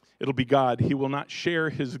 It'll be God. He will not share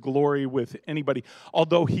His glory with anybody,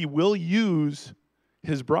 although He will use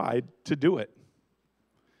His bride to do it.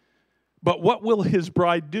 But what will His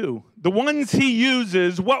bride do? The ones He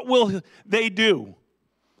uses, what will they do?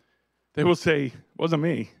 They will say, it wasn't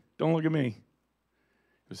me. Don't look at me.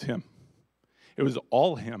 It was Him. It was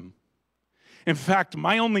all Him. In fact,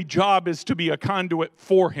 my only job is to be a conduit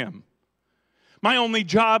for Him. My only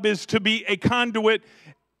job is to be a conduit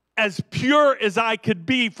as pure as I could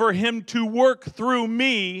be for Him to work through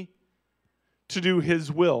me to do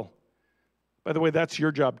His will. By the way, that's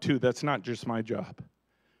your job too. That's not just my job.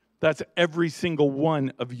 That's every single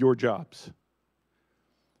one of your jobs.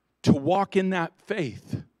 To walk in that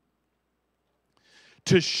faith.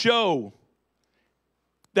 To show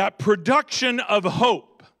that production of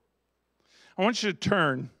hope. I want you to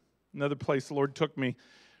turn, another place the Lord took me,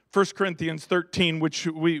 1 Corinthians 13, which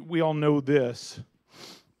we all know this.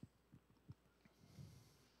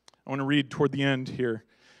 I want to read toward the end here.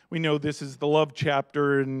 We know this is the love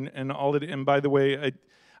chapter and all of it. And by the way,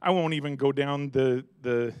 I won't even go down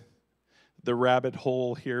the rabbit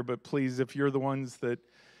hole here, but please, if you're the ones that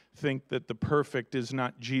think that the perfect is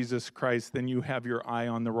not Jesus Christ, then you have your eye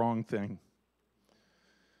on the wrong thing.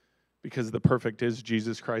 Because the perfect is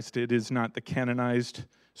Jesus Christ. It is not the canonized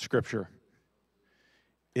Scripture.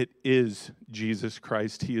 It is Jesus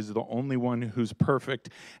Christ. He is the only one who's perfect.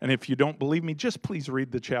 And if you don't believe me, just please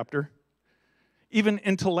read the chapter. Even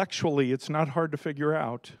intellectually, it's not hard to figure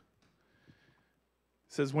out.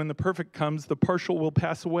 It says, when the perfect comes, the partial will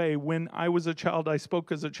pass away. When I was a child, I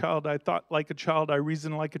spoke as a child. I thought like a child. I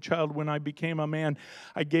reasoned like a child. When I became a man,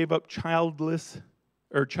 I gave up childish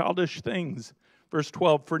things. Verse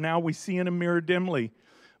 12, for now we see in a mirror dimly,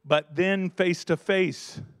 but then face to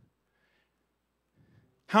face.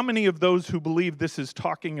 How many of those who believe this is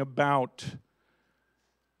talking about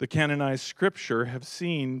the canonized Scripture have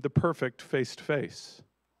seen the perfect face to face?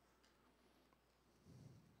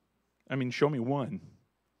 I mean, show me one.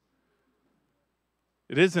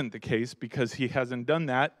 It isn't the case because He hasn't done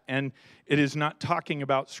that, and it is not talking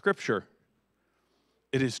about Scripture.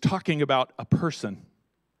 It is talking about a person.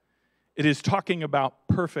 It is talking about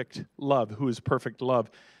perfect love. Who is perfect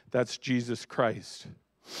love? That's Jesus Christ.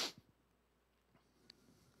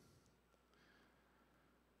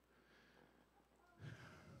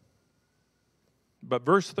 But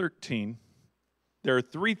verse 13, there are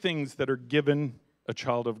three things that are given a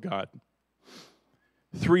child of God.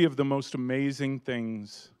 Three of the most amazing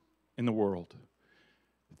things in the world.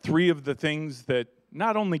 Three of the things that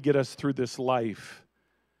not only get us through this life,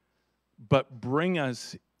 but bring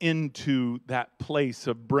us into that place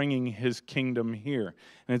of bringing his kingdom here.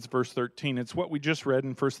 And it's verse 13. It's what we just read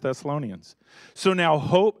in 1 Thessalonians. So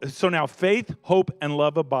now faith, hope, and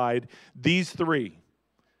love abide, these three.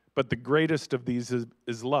 But the greatest of these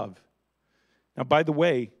is love. Now, by the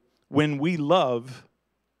way, when we love,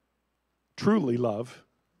 truly love,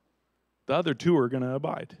 the other two are going to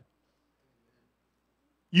abide.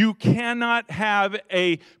 You cannot have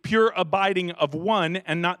a pure abiding of one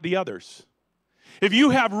and not the others. If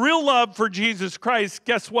you have real love for Jesus Christ,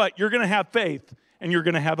 guess what? You're going to have faith and you're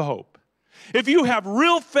going to have hope. If you have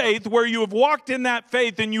real faith where you have walked in that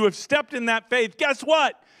faith and you have stepped in that faith, guess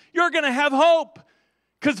what? You're going to have hope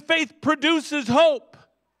because faith produces hope.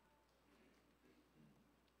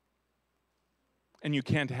 And you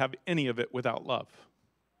can't have any of it without love.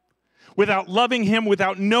 Without loving him,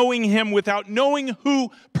 without knowing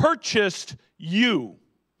who purchased you.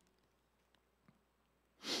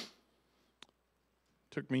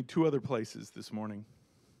 Took me two other places this morning.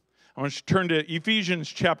 I want you to turn to Ephesians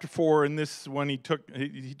chapter 4, and this one he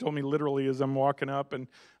told me literally as I'm walking up, and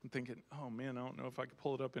I'm thinking, oh man, I don't know if I could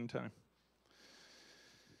pull it up in time.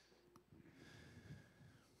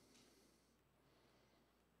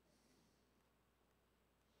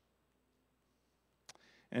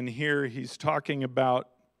 And here he's talking about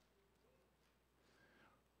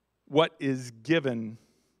what is given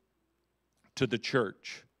to the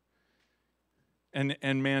church.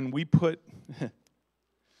 And man, we put,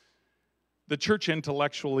 the church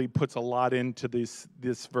intellectually puts a lot into this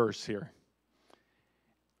verse here.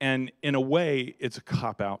 And in a way, it's a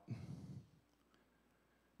cop-out.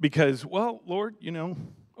 Because, well, Lord,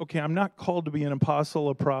 okay, I'm not called to be an apostle,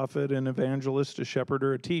 a prophet, an evangelist, a shepherd,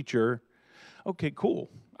 or a teacher. Okay, cool.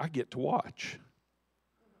 I get to watch.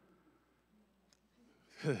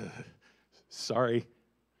 Sorry,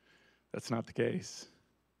 that's not the case.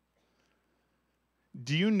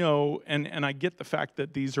 Do you know, and I get the fact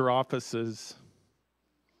that these are offices,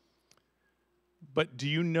 but do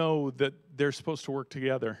you know that they're supposed to work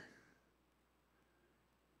together?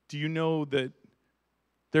 Do you know that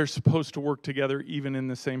they're supposed to work together even in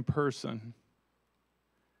the same person?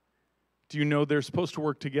 Do you know they're supposed to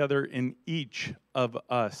work together in each of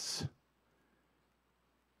us?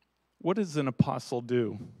 What does an apostle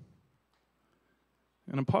do?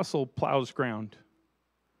 An apostle plows ground.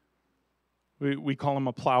 We call them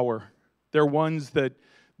a plower. They're ones that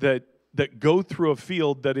go through a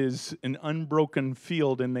field that is an unbroken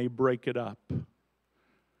field and they break it up.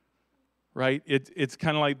 Right? It's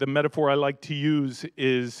kind of like the metaphor I like to use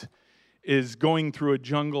is going through a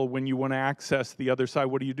jungle when you want to access the other side.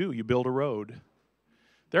 What do? You build a road.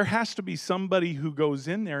 There has to be somebody who goes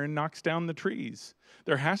in there and knocks down the trees.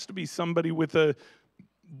 There has to be somebody with a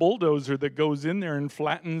bulldozer that goes in there and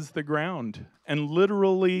flattens the ground and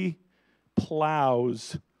literally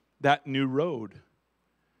plows that new road.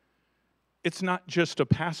 It's not just a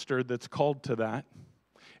pastor that's called to that.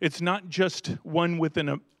 It's not just one with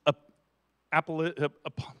an apostolic,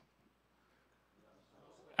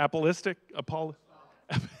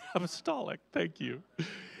 thank you.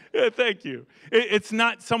 Thank you. It's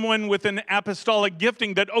not someone with an apostolic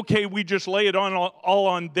gifting that, okay, we just lay it all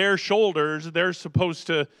on their shoulders. They're supposed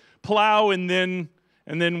to plow and then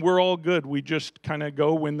we're all good. We just kind of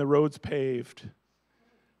go when the road's paved.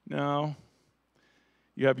 No.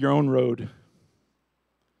 You have your own road.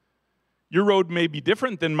 Your road may be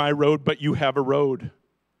different than my road, but you have a road.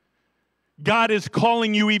 God is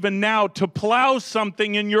calling you even now to plow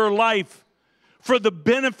something in your life for the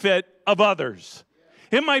benefit of others.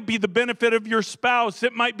 It might be the benefit of your spouse.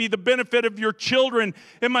 It might be the benefit of your children.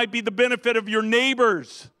 It might be the benefit of your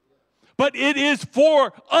neighbors. But it is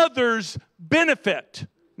for others' benefit,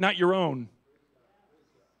 not your own.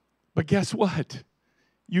 But guess what?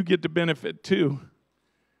 You get to benefit too.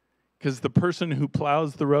 Because the person who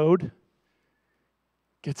plows the road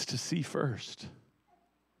gets to see first.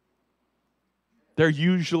 They're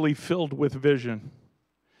usually filled with vision.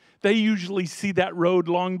 They usually see that road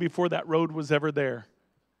long before that road was ever there.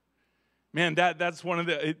 Man, that's one of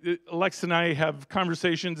the, Alexa and I have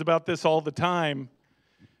conversations about this all the time.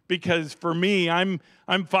 Because for me, I'm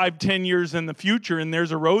 5-10 years in the future, and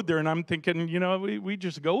there's a road there, and I'm thinking, we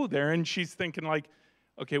just go there. And she's thinking like,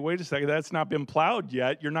 okay, wait a second, that's not been plowed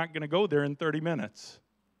yet. You're not going to go there in 30 minutes.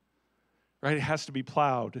 Right? It has to be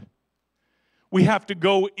plowed. We have to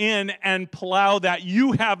go in and plow that.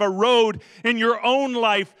 You have a road in your own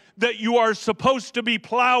life that you are supposed to be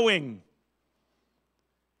plowing.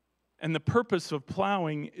 And the purpose of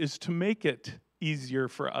plowing is to make it easier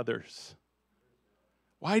for others.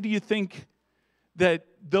 Why do you think that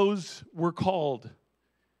those were called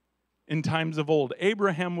in times of old?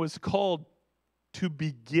 Abraham was called to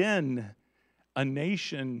begin a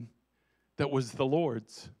nation that was the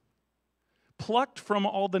Lord's, plucked from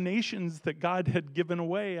all the nations that God had given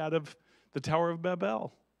away out of the Tower of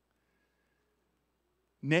Babel.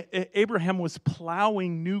 Abraham was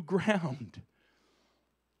plowing new ground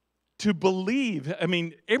to believe. I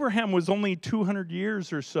mean, Abraham was only 200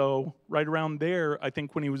 years or so, right around there, I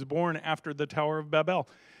think, when he was born after the Tower of Babel,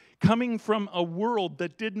 coming from a world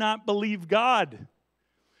that did not believe God,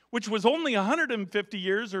 which was only 150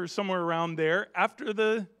 years or somewhere around there after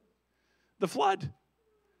the flood.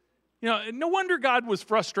 You know, no wonder God was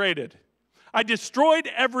frustrated. I destroyed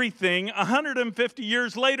everything 150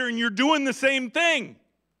 years later, and you're doing the same thing.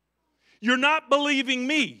 You're not believing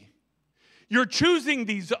me. You're choosing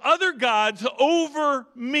these other gods over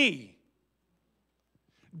me.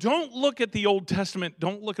 Don't look at the Old Testament.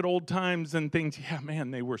 Don't look at old times and think, yeah,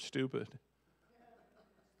 man, they were stupid.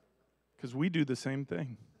 Because we do the same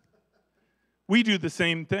thing. We do the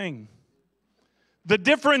same thing. The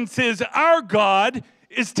difference is our God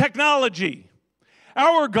is technology.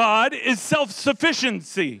 Our God is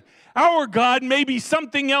self-sufficiency. Our God may be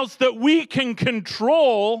something else that we can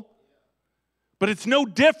control, but it's no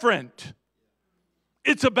different.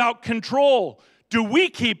 It's about control. Do we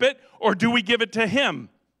keep it or do we give it to Him?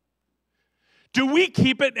 Do we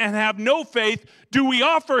keep it and have no faith? Do we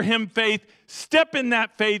offer Him faith, step in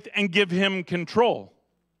that faith, and give Him control?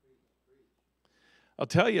 I'll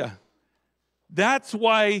tell you, that's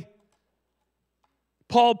why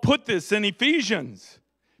Paul put this in Ephesians,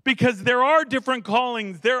 because there are different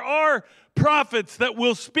callings. There are prophets that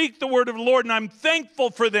will speak the word of the Lord, and I'm thankful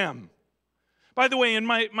for them. By the way, in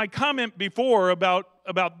my comment before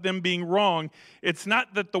about them being wrong, it's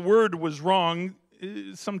not that the word was wrong.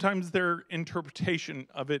 Sometimes their interpretation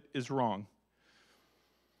of it is wrong.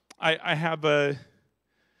 I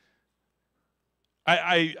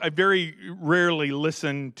very rarely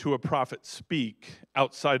listen to a prophet speak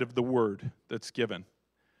outside of the word that's given,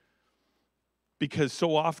 because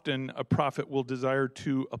so often a prophet will desire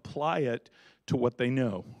to apply it to what they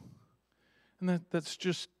know. And that's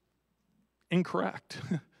just incorrect.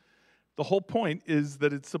 The whole point is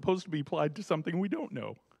that it's supposed to be applied to something we don't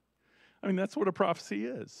know. I mean, that's what a prophecy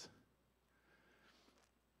is.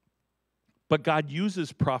 But God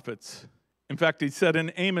uses prophets. In fact, He said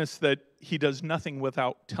in Amos that He does nothing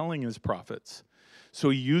without telling His prophets. So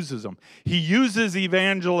He uses them. He uses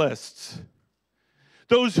evangelists,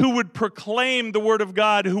 those who would proclaim the word of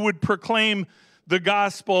God, who would proclaim the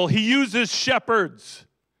gospel. He uses shepherds,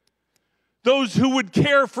 those who would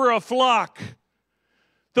care for a flock,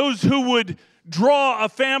 those who would draw a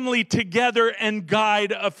family together and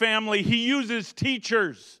guide a family. He uses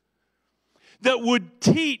teachers that would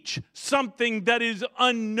teach something that is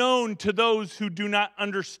unknown to those who do not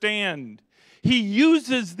understand. He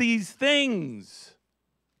uses these things,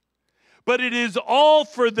 but it is all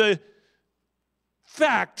for the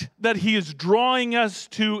fact that He is drawing us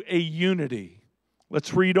to a unity.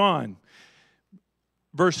 Let's read on.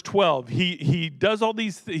 Verse 12, he does all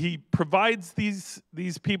these, He provides these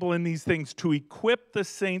people and these things to equip the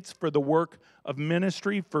saints for the work of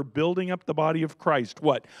ministry, for building up the body of Christ.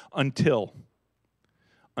 What? Until.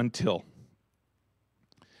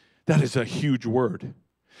 That is a huge word.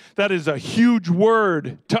 That is a huge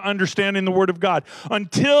word to understand in the Word of God.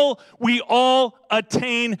 Until we all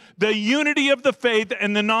attain the unity of the faith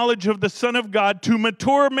and the knowledge of the Son of God, to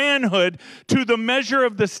mature manhood, to the measure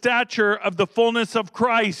of the stature of the fullness of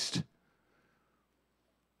Christ.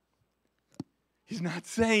 He's not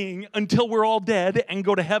saying until we're all dead and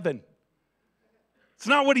go to heaven. It's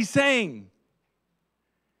not what He's saying.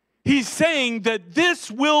 He's saying that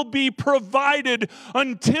this will be provided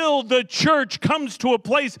until the church comes to a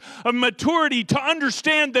place of maturity to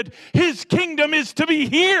understand that His kingdom is to be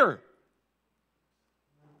here.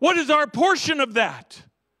 What is our portion of that?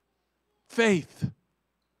 Faith.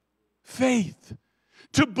 Faith.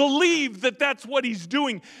 To believe that that's what He's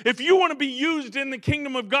doing. If you want to be used in the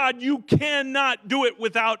kingdom of God, you cannot do it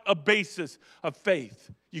without a basis of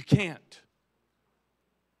faith. You can't.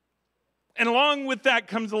 And along with that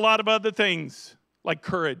comes a lot of other things, like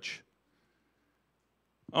courage.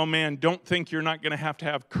 Oh man, don't think you're not going to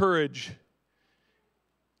have courage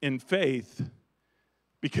in faith,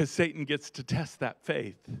 because Satan gets to test that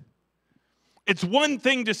faith. It's one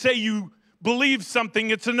thing to say you believe something.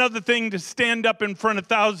 It's another thing to stand up in front of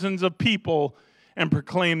thousands of people and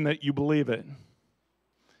proclaim that you believe it.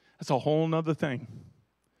 That's a whole nother thing.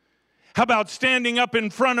 How about standing up in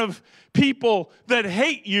front of people that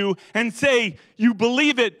hate you and say you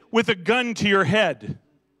believe it with a gun to your head?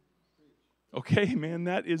 Okay, man,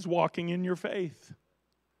 that is walking in your faith.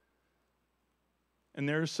 And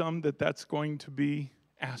there are some that's going to be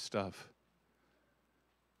asked of.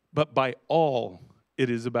 But by all, it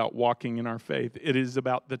is about walking in our faith. It is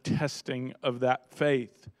about the testing of that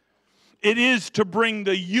faith. It is to bring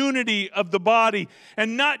the unity of the body,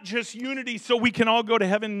 and not just unity so we can all go to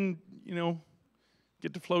heaven,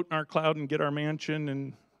 get to float in our cloud and get our mansion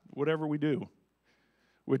and whatever we do.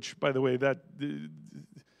 Which, by the way, the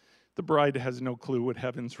bride has no clue what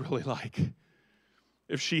heaven's really like.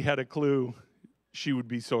 If she had a clue, she would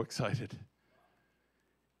be so excited.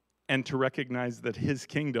 And to recognize that his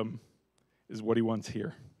kingdom is what he wants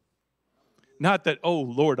here. Not that, oh,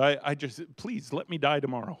 Lord, I just, please let me die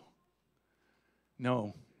tomorrow.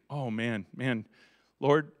 No. Oh, man.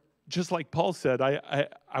 Lord, just like Paul said,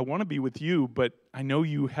 I want to be with you, but I know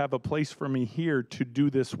you have a place for me here to do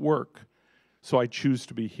this work, so I choose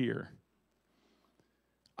to be here.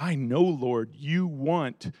 I know, Lord, you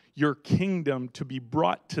want your kingdom to be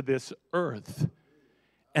brought to this earth.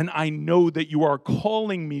 And I know that you are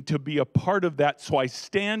calling me to be a part of that, so I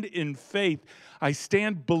stand in faith. I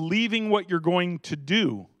stand believing what you're going to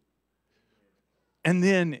do. And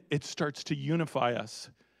then it starts to unify us.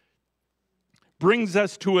 Brings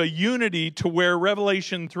us to a unity to where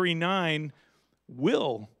Revelation 3:9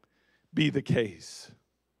 will be the case.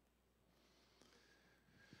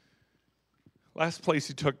 Last place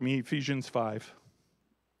he took me, Ephesians 5.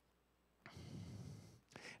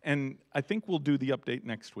 And I think we'll do the update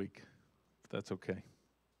next week, if that's okay.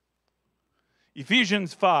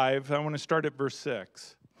 Ephesians 5, I want to start at verse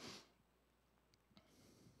 6.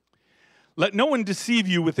 Let no one deceive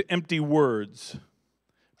you with empty words.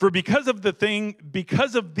 For because of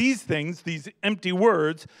these things, these empty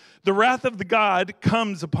words, the wrath of the God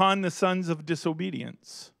comes upon the sons of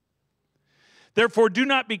disobedience. Therefore, do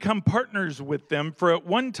not become partners with them, for at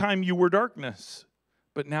one time you were darkness,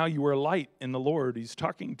 but now you are light in the Lord. He's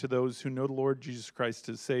talking to those who know the Lord Jesus Christ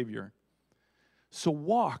as Savior. So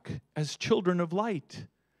walk as children of light.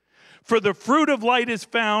 For the fruit of light is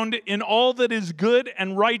found in all that is good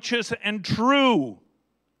and righteous and true.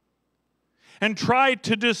 And try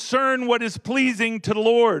to discern what is pleasing to the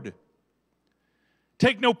Lord.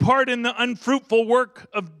 Take no part in the unfruitful work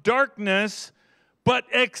of darkness, but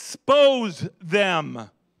expose them.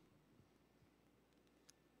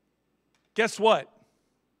 Guess what?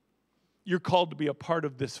 You're called to be a part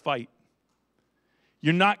of this fight.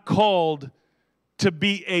 You're not called to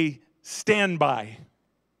be a standby.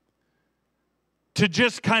 To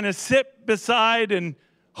just kind of sit beside and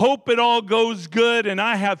hope it all goes good, and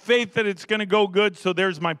I have faith that it's going to go good, so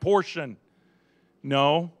there's my portion.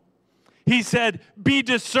 No. He said, be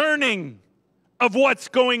discerning of what's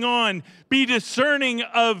going on. Be discerning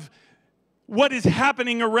of what is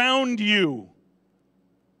happening around you.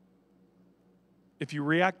 If you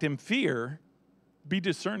react in fear, be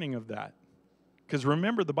discerning of that. Because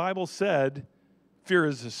remember, the Bible said, fear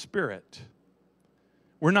is a spirit.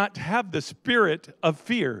 We're not to have the spirit of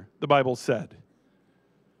fear, the Bible said,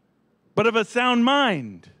 but of a sound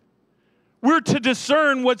mind. We're to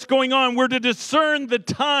discern what's going on. We're to discern the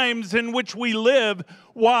times in which we live.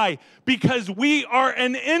 Why? Because we are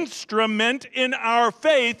an instrument in our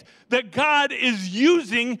faith that God is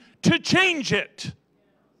using to change it.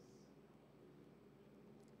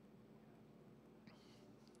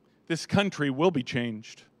 This country will be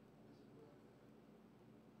changed.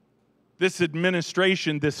 This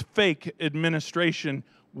administration, this fake administration,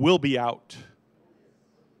 will be out.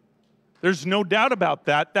 There's no doubt about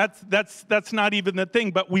that. That's not even the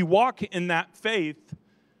thing. But we walk in that faith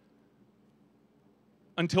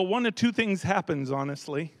until one of two things happens,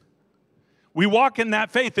 honestly. We walk in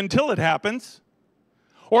that faith until it happens.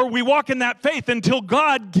 Or we walk in that faith until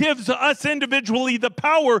God gives us individually the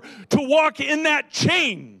power to walk in that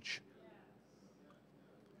change.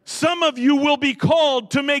 Some of you will be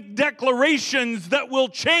called to make declarations that will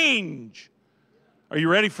change. Are you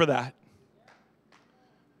ready for that?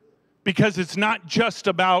 Because it's not just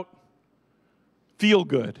about feel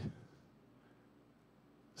good.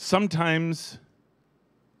 Sometimes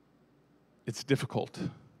it's difficult.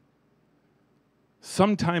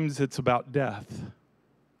 Sometimes it's about death.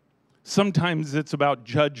 Sometimes it's about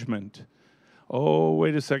judgment. Oh,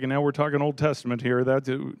 wait a second. Now we're talking Old Testament here.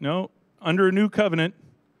 No, under a new covenant.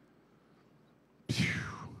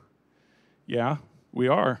 Yeah, we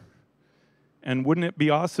are. And wouldn't it be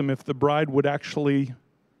awesome if the bride would actually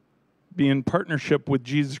be in partnership with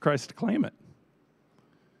Jesus Christ to claim it?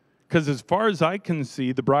 Because as far as I can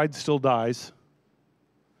see, the bride still dies.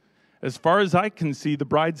 As far as I can see, the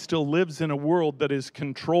bride still lives in a world that is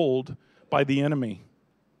controlled by the enemy.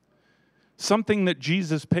 Something that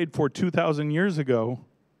Jesus paid for 2,000 years ago,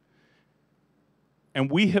 and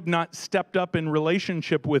we have not stepped up in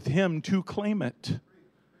relationship with him to claim it.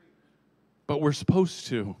 But we're supposed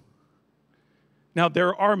to. Now,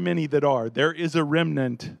 there are many that are. There is a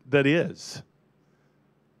remnant that is.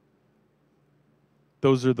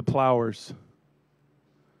 Those are the plowers.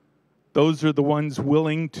 Those are the ones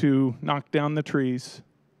willing to knock down the trees,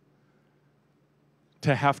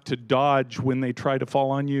 to have to dodge when they try to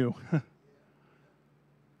fall on you.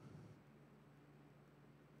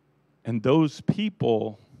 And those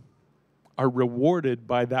people are rewarded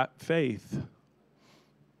by that faith.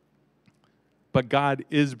 But God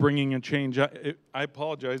is bringing a change. I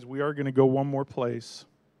apologize. We are going to go one more place.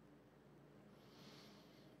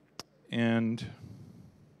 And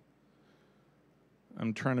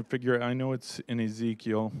I'm trying to figure out, I know it's in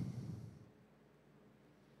Ezekiel.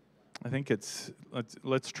 I think it's,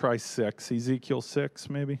 let's try 6. Ezekiel 6,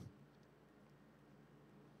 maybe.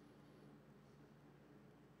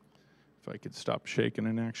 If I could stop shaking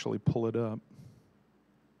and actually pull it up.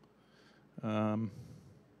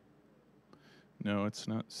 No, it's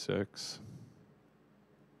not 6.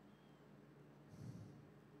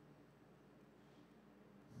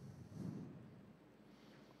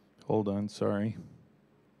 Hold on, sorry.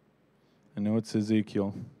 I know it's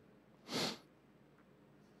Ezekiel.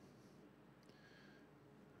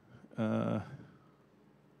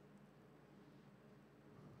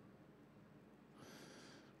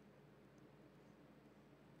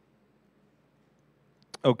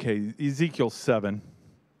 Okay, Ezekiel 7.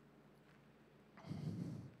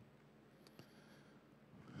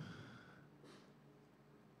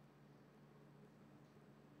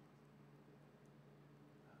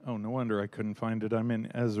 Oh, no wonder I couldn't find it. I'm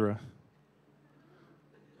in Ezra.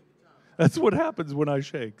 That's what happens when I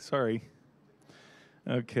shake. Sorry.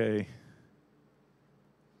 Okay.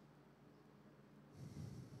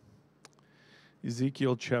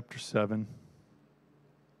 Ezekiel chapter 7.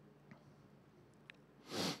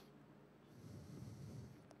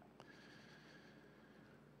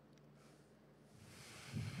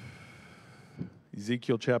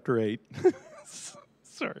 Ezekiel chapter 8.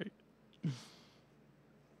 Sorry.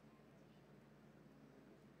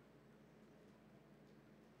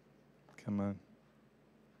 Come on.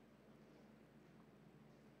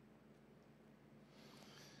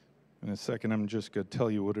 In a second, I'm just going to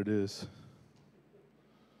tell you what it is.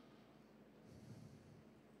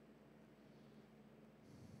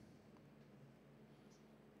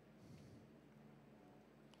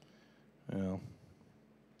 Well,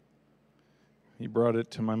 he brought it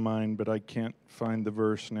to my mind, but I can't find the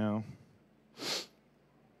verse now.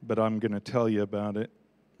 But I'm going to tell you about it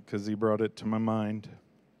because he brought it to my mind.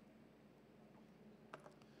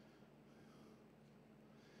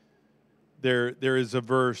 There is a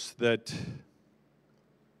verse that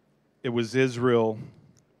it was Israel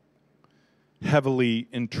heavily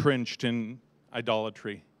entrenched in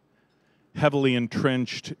idolatry, heavily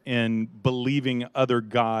entrenched in believing other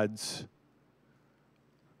gods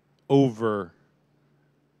over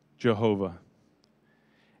Jehovah.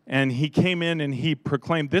 And he came in and he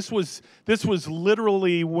proclaimed, this was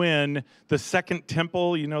literally when the second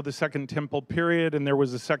temple, you know, the second temple period, and there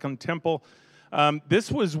was a second temple.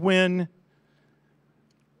 This was when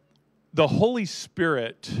the Holy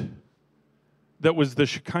Spirit that was the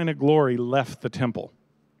Shekinah glory left the temple.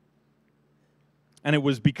 And it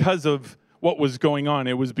was because of what was going on.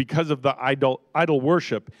 It was because of the idol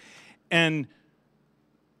worship. And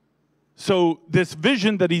so this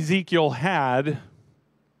vision that Ezekiel had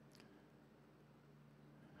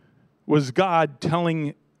was God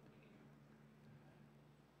telling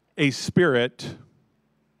a spirit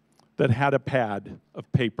that had a pad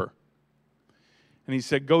of paper. And he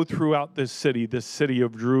said, go throughout this city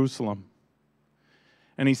of Jerusalem.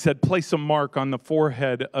 And he said, place a mark on the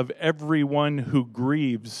forehead of everyone who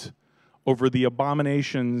grieves over the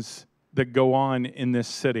abominations that go on in this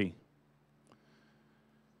city.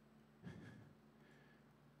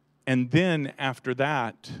 And then after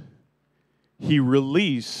that, he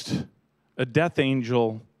released a death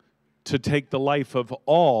angel to take the life of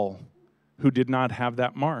all who did not have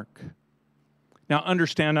that mark. Now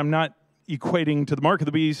understand, I'm not equating to the mark of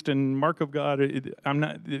the beast and mark of God.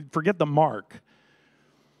 Forget the mark.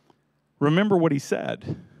 Remember what he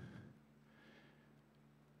said.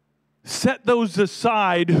 Set those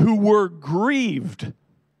aside who were grieved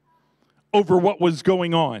over what was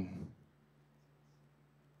going on.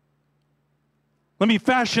 Let me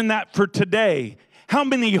fashion that for today. How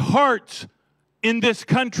many hearts in this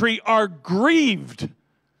country are grieved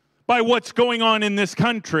by what's going on in this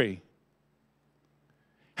country?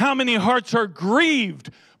 How many hearts are grieved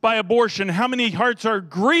by abortion? How many hearts are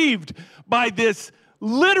grieved by this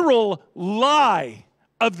literal lie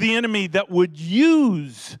of the enemy that would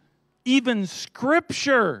use even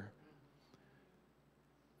Scripture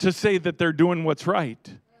to say that they're doing what's right?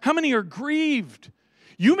 How many are grieved?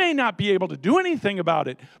 You may not be able to do anything about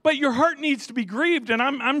it, but your heart needs to be grieved, and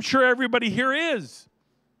I'm sure everybody here is.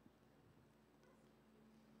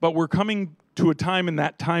 But we're coming to a time, and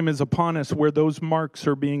that time is upon us, where those marks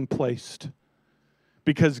are being placed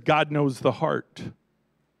because God knows the heart.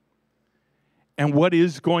 And what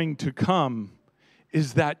is going to come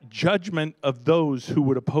is that judgment of those who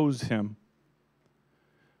would oppose him,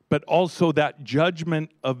 but also that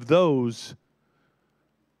judgment of those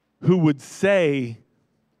who would say,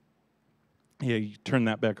 yeah, you turn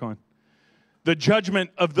that back on. The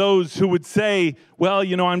judgment of those who would say, well,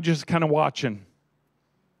 I'm just kind of watching.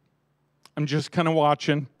 I'm just kind of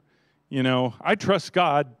watching. I trust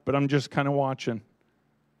God, but I'm just kind of watching.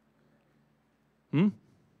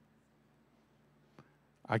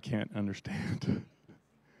 I can't understand.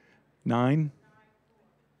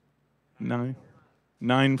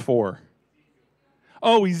 9:4.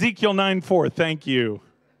 Oh, Ezekiel 9:4. Thank you.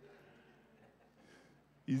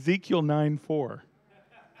 Ezekiel 9:4.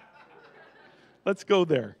 Let's go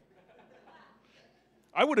there.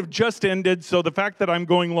 I would have just ended, so the fact that I'm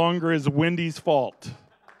going longer is Wendy's fault.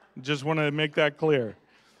 Just want to make that clear.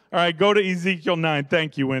 All right, go to Ezekiel 9.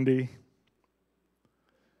 Thank you, Wendy.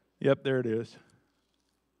 Yep, there it is.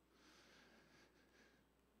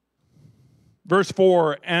 Verse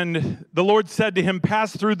 4, and the Lord said to him,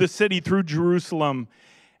 pass through the city, through Jerusalem,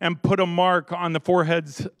 and put a mark on the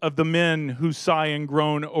foreheads of the men who sigh and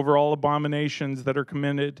groan over all abominations that are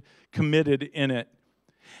committed in it.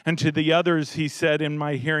 And to the others he said in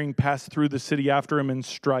my hearing, pass through the city after him and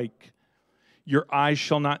strike. Your eyes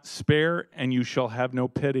shall not spare, and you shall have no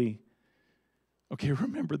pity. Okay,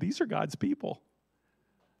 remember, these are God's people.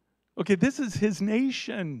 Okay, this is his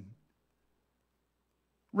nation.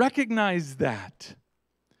 Recognize that.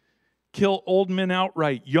 Kill old men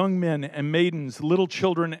outright, young men and maidens, little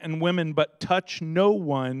children and women, but touch no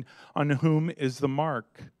one on whom is the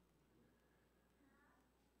mark.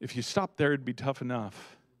 If you stop there, it'd be tough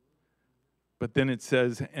enough. But then it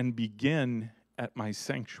says, and begin at my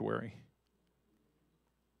sanctuary.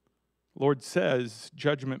 Lord says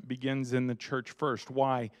judgment begins in the church first.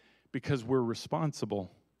 Why? Because we're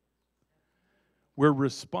responsible. We're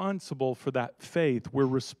responsible for that faith. We're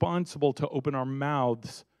responsible to open our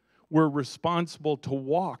mouths. We're responsible to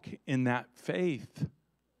walk in that faith.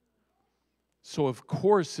 So of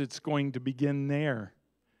course it's going to begin there.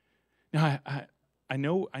 Now I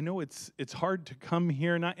know it's hard to come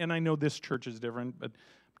here, and I know this church is different, but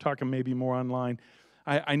I'm talking maybe more online.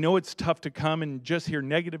 I know it's tough to come and just hear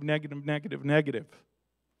negative.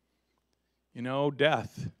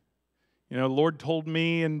 Death. Lord told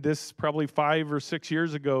me, and this probably 5 or 6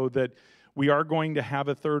 years ago, that we are going to have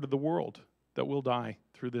a third of the world that will die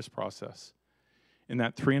through this process in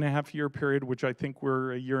that 3.5-year period, which I think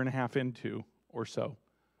we're 1.5 years into or so.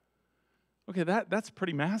 Okay, that's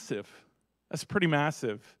pretty massive. That's pretty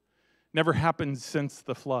massive. Never happened since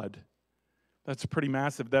the flood. That's pretty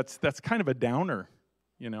massive. That's kind of a downer,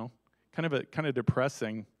 kind of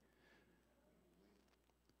depressing.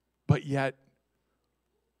 But yet,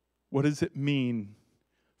 what does it mean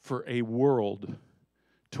for a world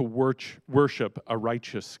to worship a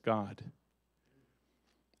righteous God?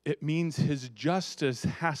 It means his justice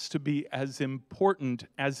has to be as important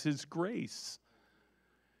as his grace.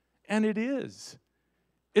 And it is.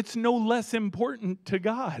 It's no less important to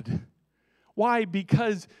God. Why?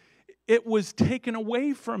 Because it was taken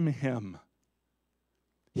away from him.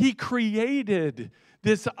 He created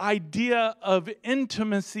this idea of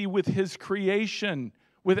intimacy with his creation,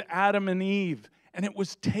 with Adam and Eve, and it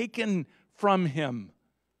was taken from him.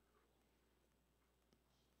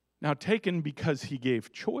 Now, taken because he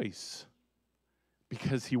gave choice,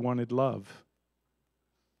 because he wanted love.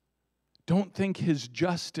 Don't think his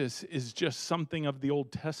justice is just something of the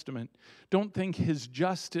Old Testament. Don't think his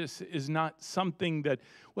justice is not something that,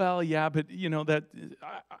 well, yeah, but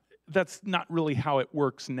that's not really how it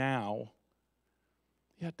works now.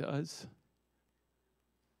 Yeah, it does.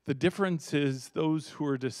 The difference is those who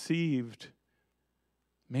are deceived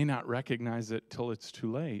may not recognize it till it's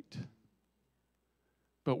too late.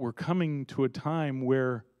 But we're coming to a time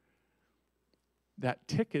where that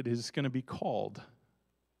ticket is going to be called.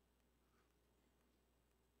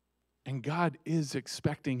 And God is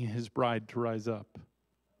expecting his bride to rise up.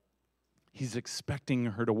 He's expecting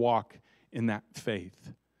her to walk in that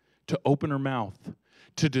faith, to open her mouth,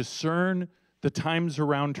 to discern the times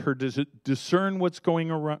around her, to discern what's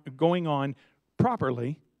going on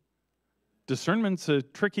properly. Discernment's a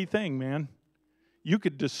tricky thing, man. You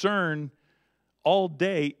could discern all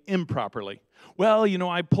day improperly. Well,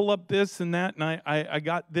 I pull up this and that, and I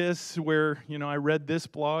got this where, I read this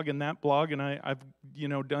blog and that blog, and I've,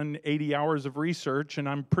 done 80 hours of research, and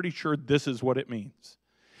I'm pretty sure this is what it means.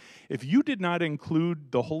 If you did not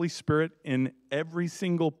include the Holy Spirit in every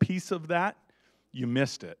single piece of that, you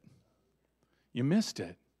missed it. You missed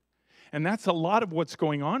it. And that's a lot of what's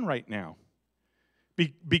going on right now.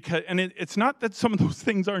 Because it's not that some of those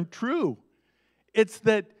things aren't true. It's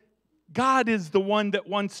that God is the one that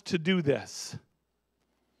wants to do this.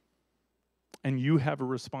 And you have a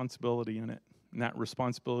responsibility in it. And that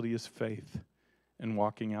responsibility is faith and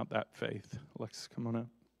walking out that faith. Alexis, come on up.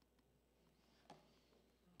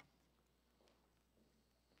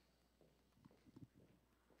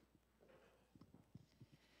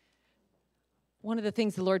 One of the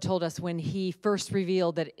things the Lord told us when he first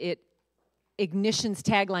revealed that Ignition's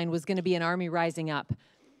tagline was going to be an army rising up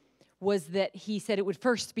was that he said it would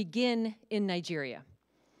first begin in Nigeria.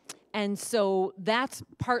 And so that's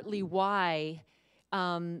partly why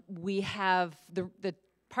we have the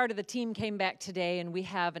part of the team came back today, and we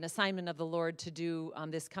have an assignment of the Lord to do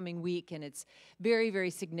this coming week, and it's very, very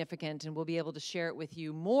significant, and we'll be able to share it with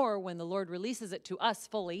you more when the Lord releases it to us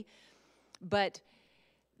fully. But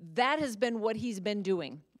that has been what he's been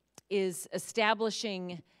doing, is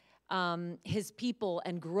establishing his people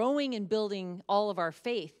and growing and building all of our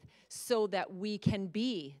faith so that we can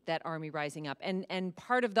be that army rising up. And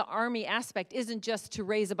part of the army aspect isn't just to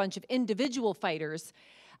raise a bunch of individual fighters,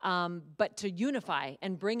 but to unify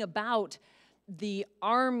and bring about the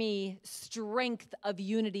army strength of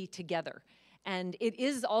unity together. And it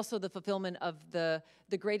is also the fulfillment of the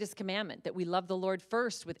greatest commandment, that we love the Lord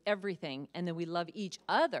first with everything, and then we love each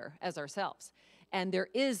other as ourselves. And there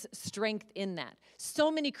is strength in that.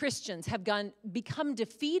 So many Christians have become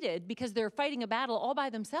defeated because they're fighting a battle all by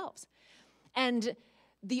themselves. And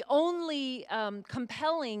the only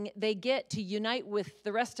compelling they get to unite with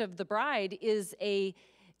the rest of the bride is a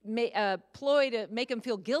ploy to make them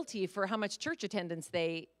feel guilty for how much church attendance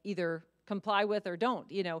they either comply with or don't.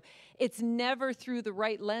 It's never through the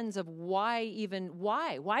right lens of why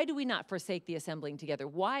do we not forsake the assembling together?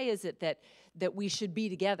 Why is it that we should be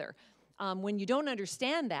together? When you don't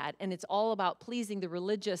understand that, and it's all about pleasing the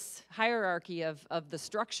religious hierarchy of the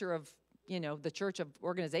structure of the church of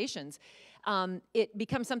organizations, it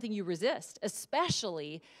becomes something you resist,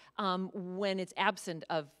 especially when it's absent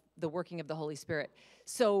of the working of the Holy Spirit.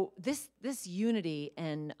 So this unity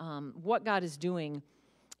and what God is doing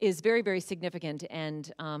is very, very significant,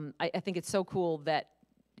 and I think it's so cool that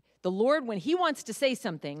the Lord, when he wants to say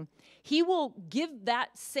something, he will give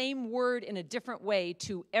that same word in a different way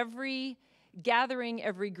to every gathering,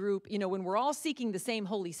 every group. When we're all seeking the same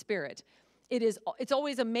Holy Spirit, it's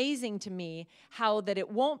always amazing to me how that it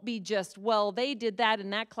won't be just, well, they did that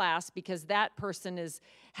in that class because that person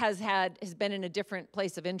has been in a different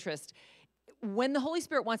place of interest. When the Holy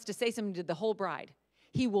Spirit wants to say something to the whole bride,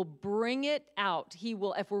 he will bring it out. He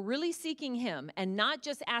will, if we're really seeking him and not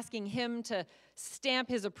just asking him to stamp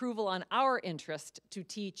his approval on our interest to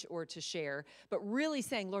teach or to share, but really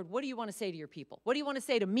saying, Lord, what do you want to say to your people? What do you want to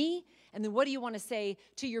say to me? And then what do you want to say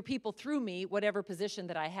to your people through me, whatever position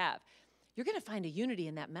that I have? You're going to find a unity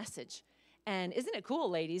in that message. And isn't it cool,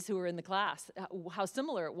 ladies who were in the class, how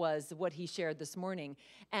similar it was what he shared this morning?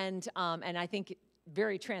 And I think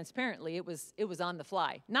very transparently, it was on the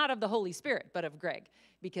fly, not of the Holy Spirit, but of Greg,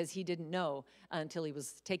 because he didn't know until he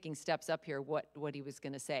was taking steps up here what he was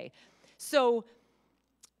going to say. So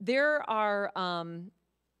there's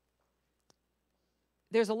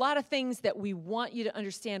a lot of things that we want you to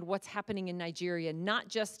understand what's happening in Nigeria, not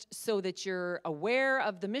just so that you're aware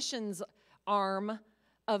of the missions arm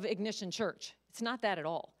of Ignition Church. It's not that at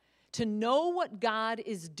all. To know what God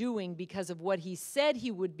is doing because of what he said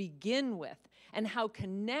he would begin with, and how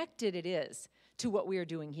connected it is to what we are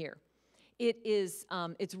doing here. It's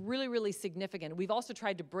really, really significant. We've also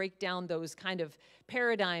tried to break down those kind of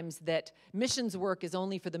paradigms that missions work is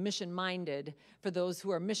only for the mission-minded, for those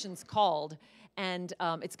who are missions called, and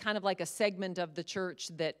it's kind of like a segment of the church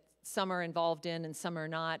that some are involved in and some are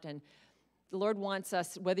not, and the Lord wants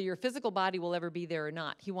us, whether your physical body will ever be there or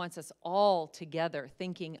not, he wants us all together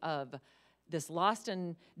thinking of this lost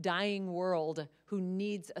and dying world who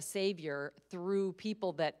needs a Savior through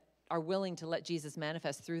people that are willing to let Jesus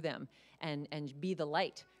manifest through them. and be the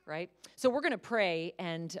light, right? So we're going to pray,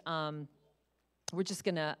 and we're just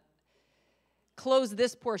going to close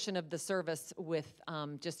this portion of the service with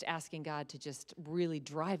just asking God to just really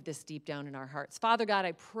drive this deep down in our hearts. Father God,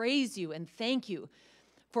 I praise you and thank you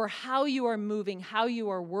for how you are moving, how you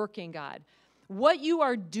are working, God. What you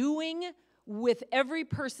are doing with every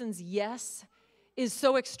person's yes is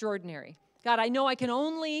so extraordinary. God, I know I can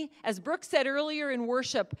only, as Brooke said earlier in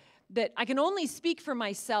worship, that I can only speak for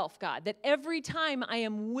myself, God, that every time I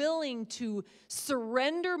am willing to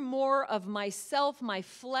surrender more of myself, my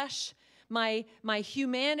flesh, my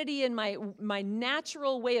humanity, and my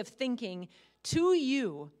natural way of thinking to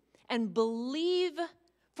you and believe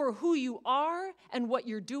for who you are and what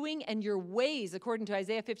you're doing and your ways, according to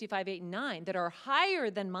Isaiah 55, 8, and 9, that are higher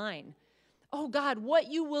than mine. Oh, God, what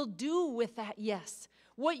you will do with that yes,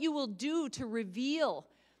 what you will do to reveal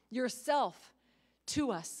yourself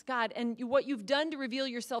to us, God, and what you've done to reveal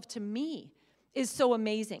yourself to me is so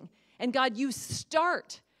amazing. And God, you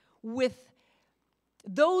start with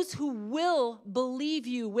those who will believe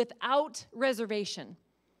you without reservation.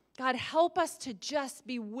 God, help us to just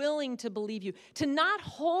be willing to believe you, to not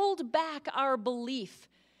hold back our belief,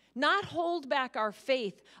 not hold back our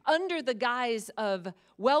faith under the guise of,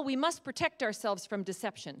 well, we must protect ourselves from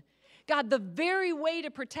deception. God, the very way to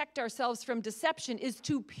protect ourselves from deception is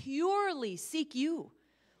to purely seek you,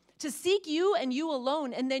 to seek you and you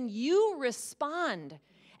alone, and then you respond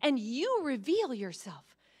and you reveal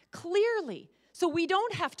yourself clearly. So we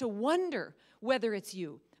don't have to wonder whether it's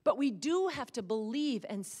you, but we do have to believe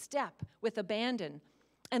and step with abandon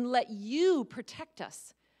and let you protect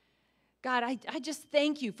us. God, I just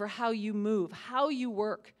thank you for how you move, how you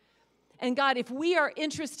work. And God, if we are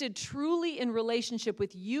interested truly in relationship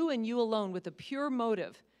with you and you alone with a pure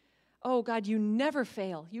motive, oh God, you never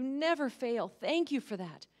fail. You never fail. Thank you for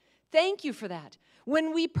that. Thank you for that.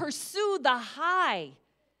 When we pursue the high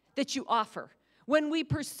that you offer, when we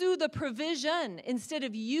pursue the provision instead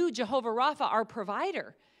of you, Jehovah Rapha, our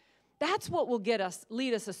provider, that's what will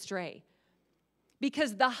lead us astray.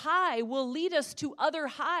 Because the high will lead us to other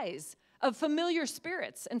highs of familiar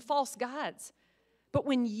spirits and false gods. But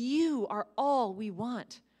when you are all we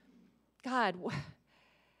want, God,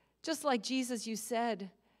 just like Jesus, you said,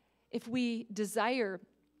 if we desire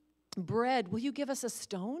bread, will you give us a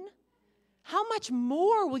stone? How much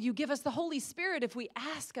more will you give us the Holy Spirit if we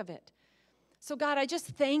ask of it? So God, I just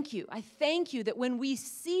thank you. I thank you that when we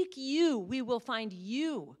seek you, we will find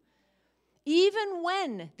you. Even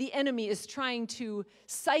when the enemy is trying to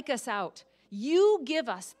psych us out, you give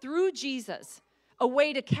us, through Jesus, a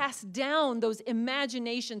way to cast down those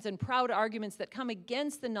imaginations and proud arguments that come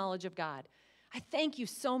against the knowledge of God. I thank you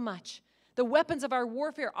so much. The weapons of our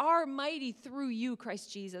warfare are mighty through you,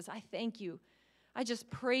 Christ Jesus. I thank you. I just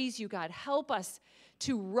praise you, God. Help us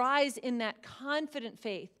to rise in that confident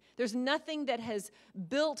faith. There's nothing that has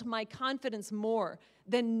built my confidence more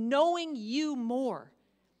than knowing you more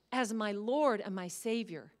as my Lord and my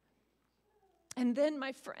Savior. And then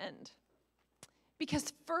my friend.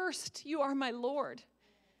 Because first you are my Lord,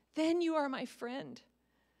 then you are my friend.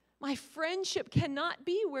 My friendship cannot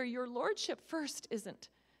be where your lordship first isn't.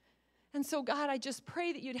 And so, God, I just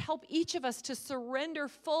pray that you'd help each of us to surrender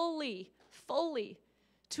fully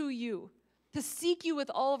to you, to seek you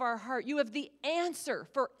with all of our heart. You have the answer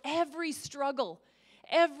for every struggle,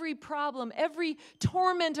 every problem, every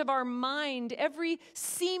torment of our mind, every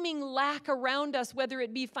seeming lack around us, whether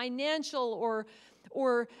it be financial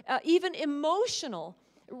or even emotional,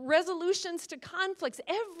 resolutions to conflicts,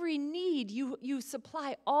 every need, you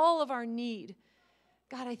supply all of our need.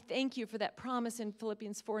 God, I thank you for that promise in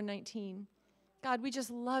Philippians 4:19. God, we just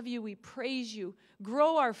love you. We praise you.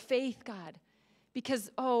 Grow our faith, God, because,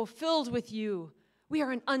 filled with you, we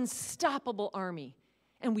are an unstoppable army,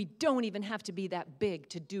 and we don't even have to be that big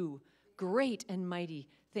to do great and mighty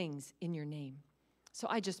things in your name. So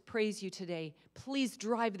I just praise you today. Please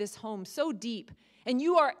drive this home so deep. And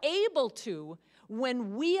you are able to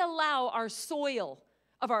when we allow our soil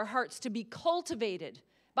of our hearts to be cultivated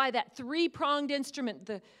by that three-pronged instrument,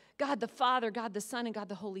 God the Father, God the Son, and God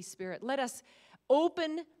the Holy Spirit. Let us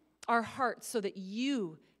open our hearts so that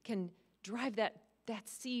you can drive that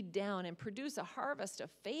seed down and produce a harvest of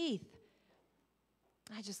faith.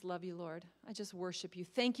 I just love you, Lord. I just worship you.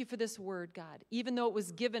 Thank you for this word, God. Even though it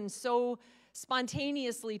was given so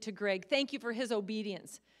spontaneously to Greg, thank you for his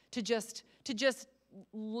obedience to just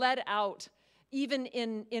let out, even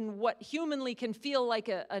in what humanly can feel like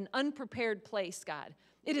an unprepared place, God.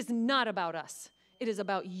 It is not about us. It is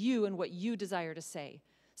about you and what you desire to say.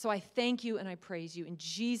 So I thank you and I praise you. In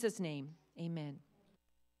Jesus' name, amen.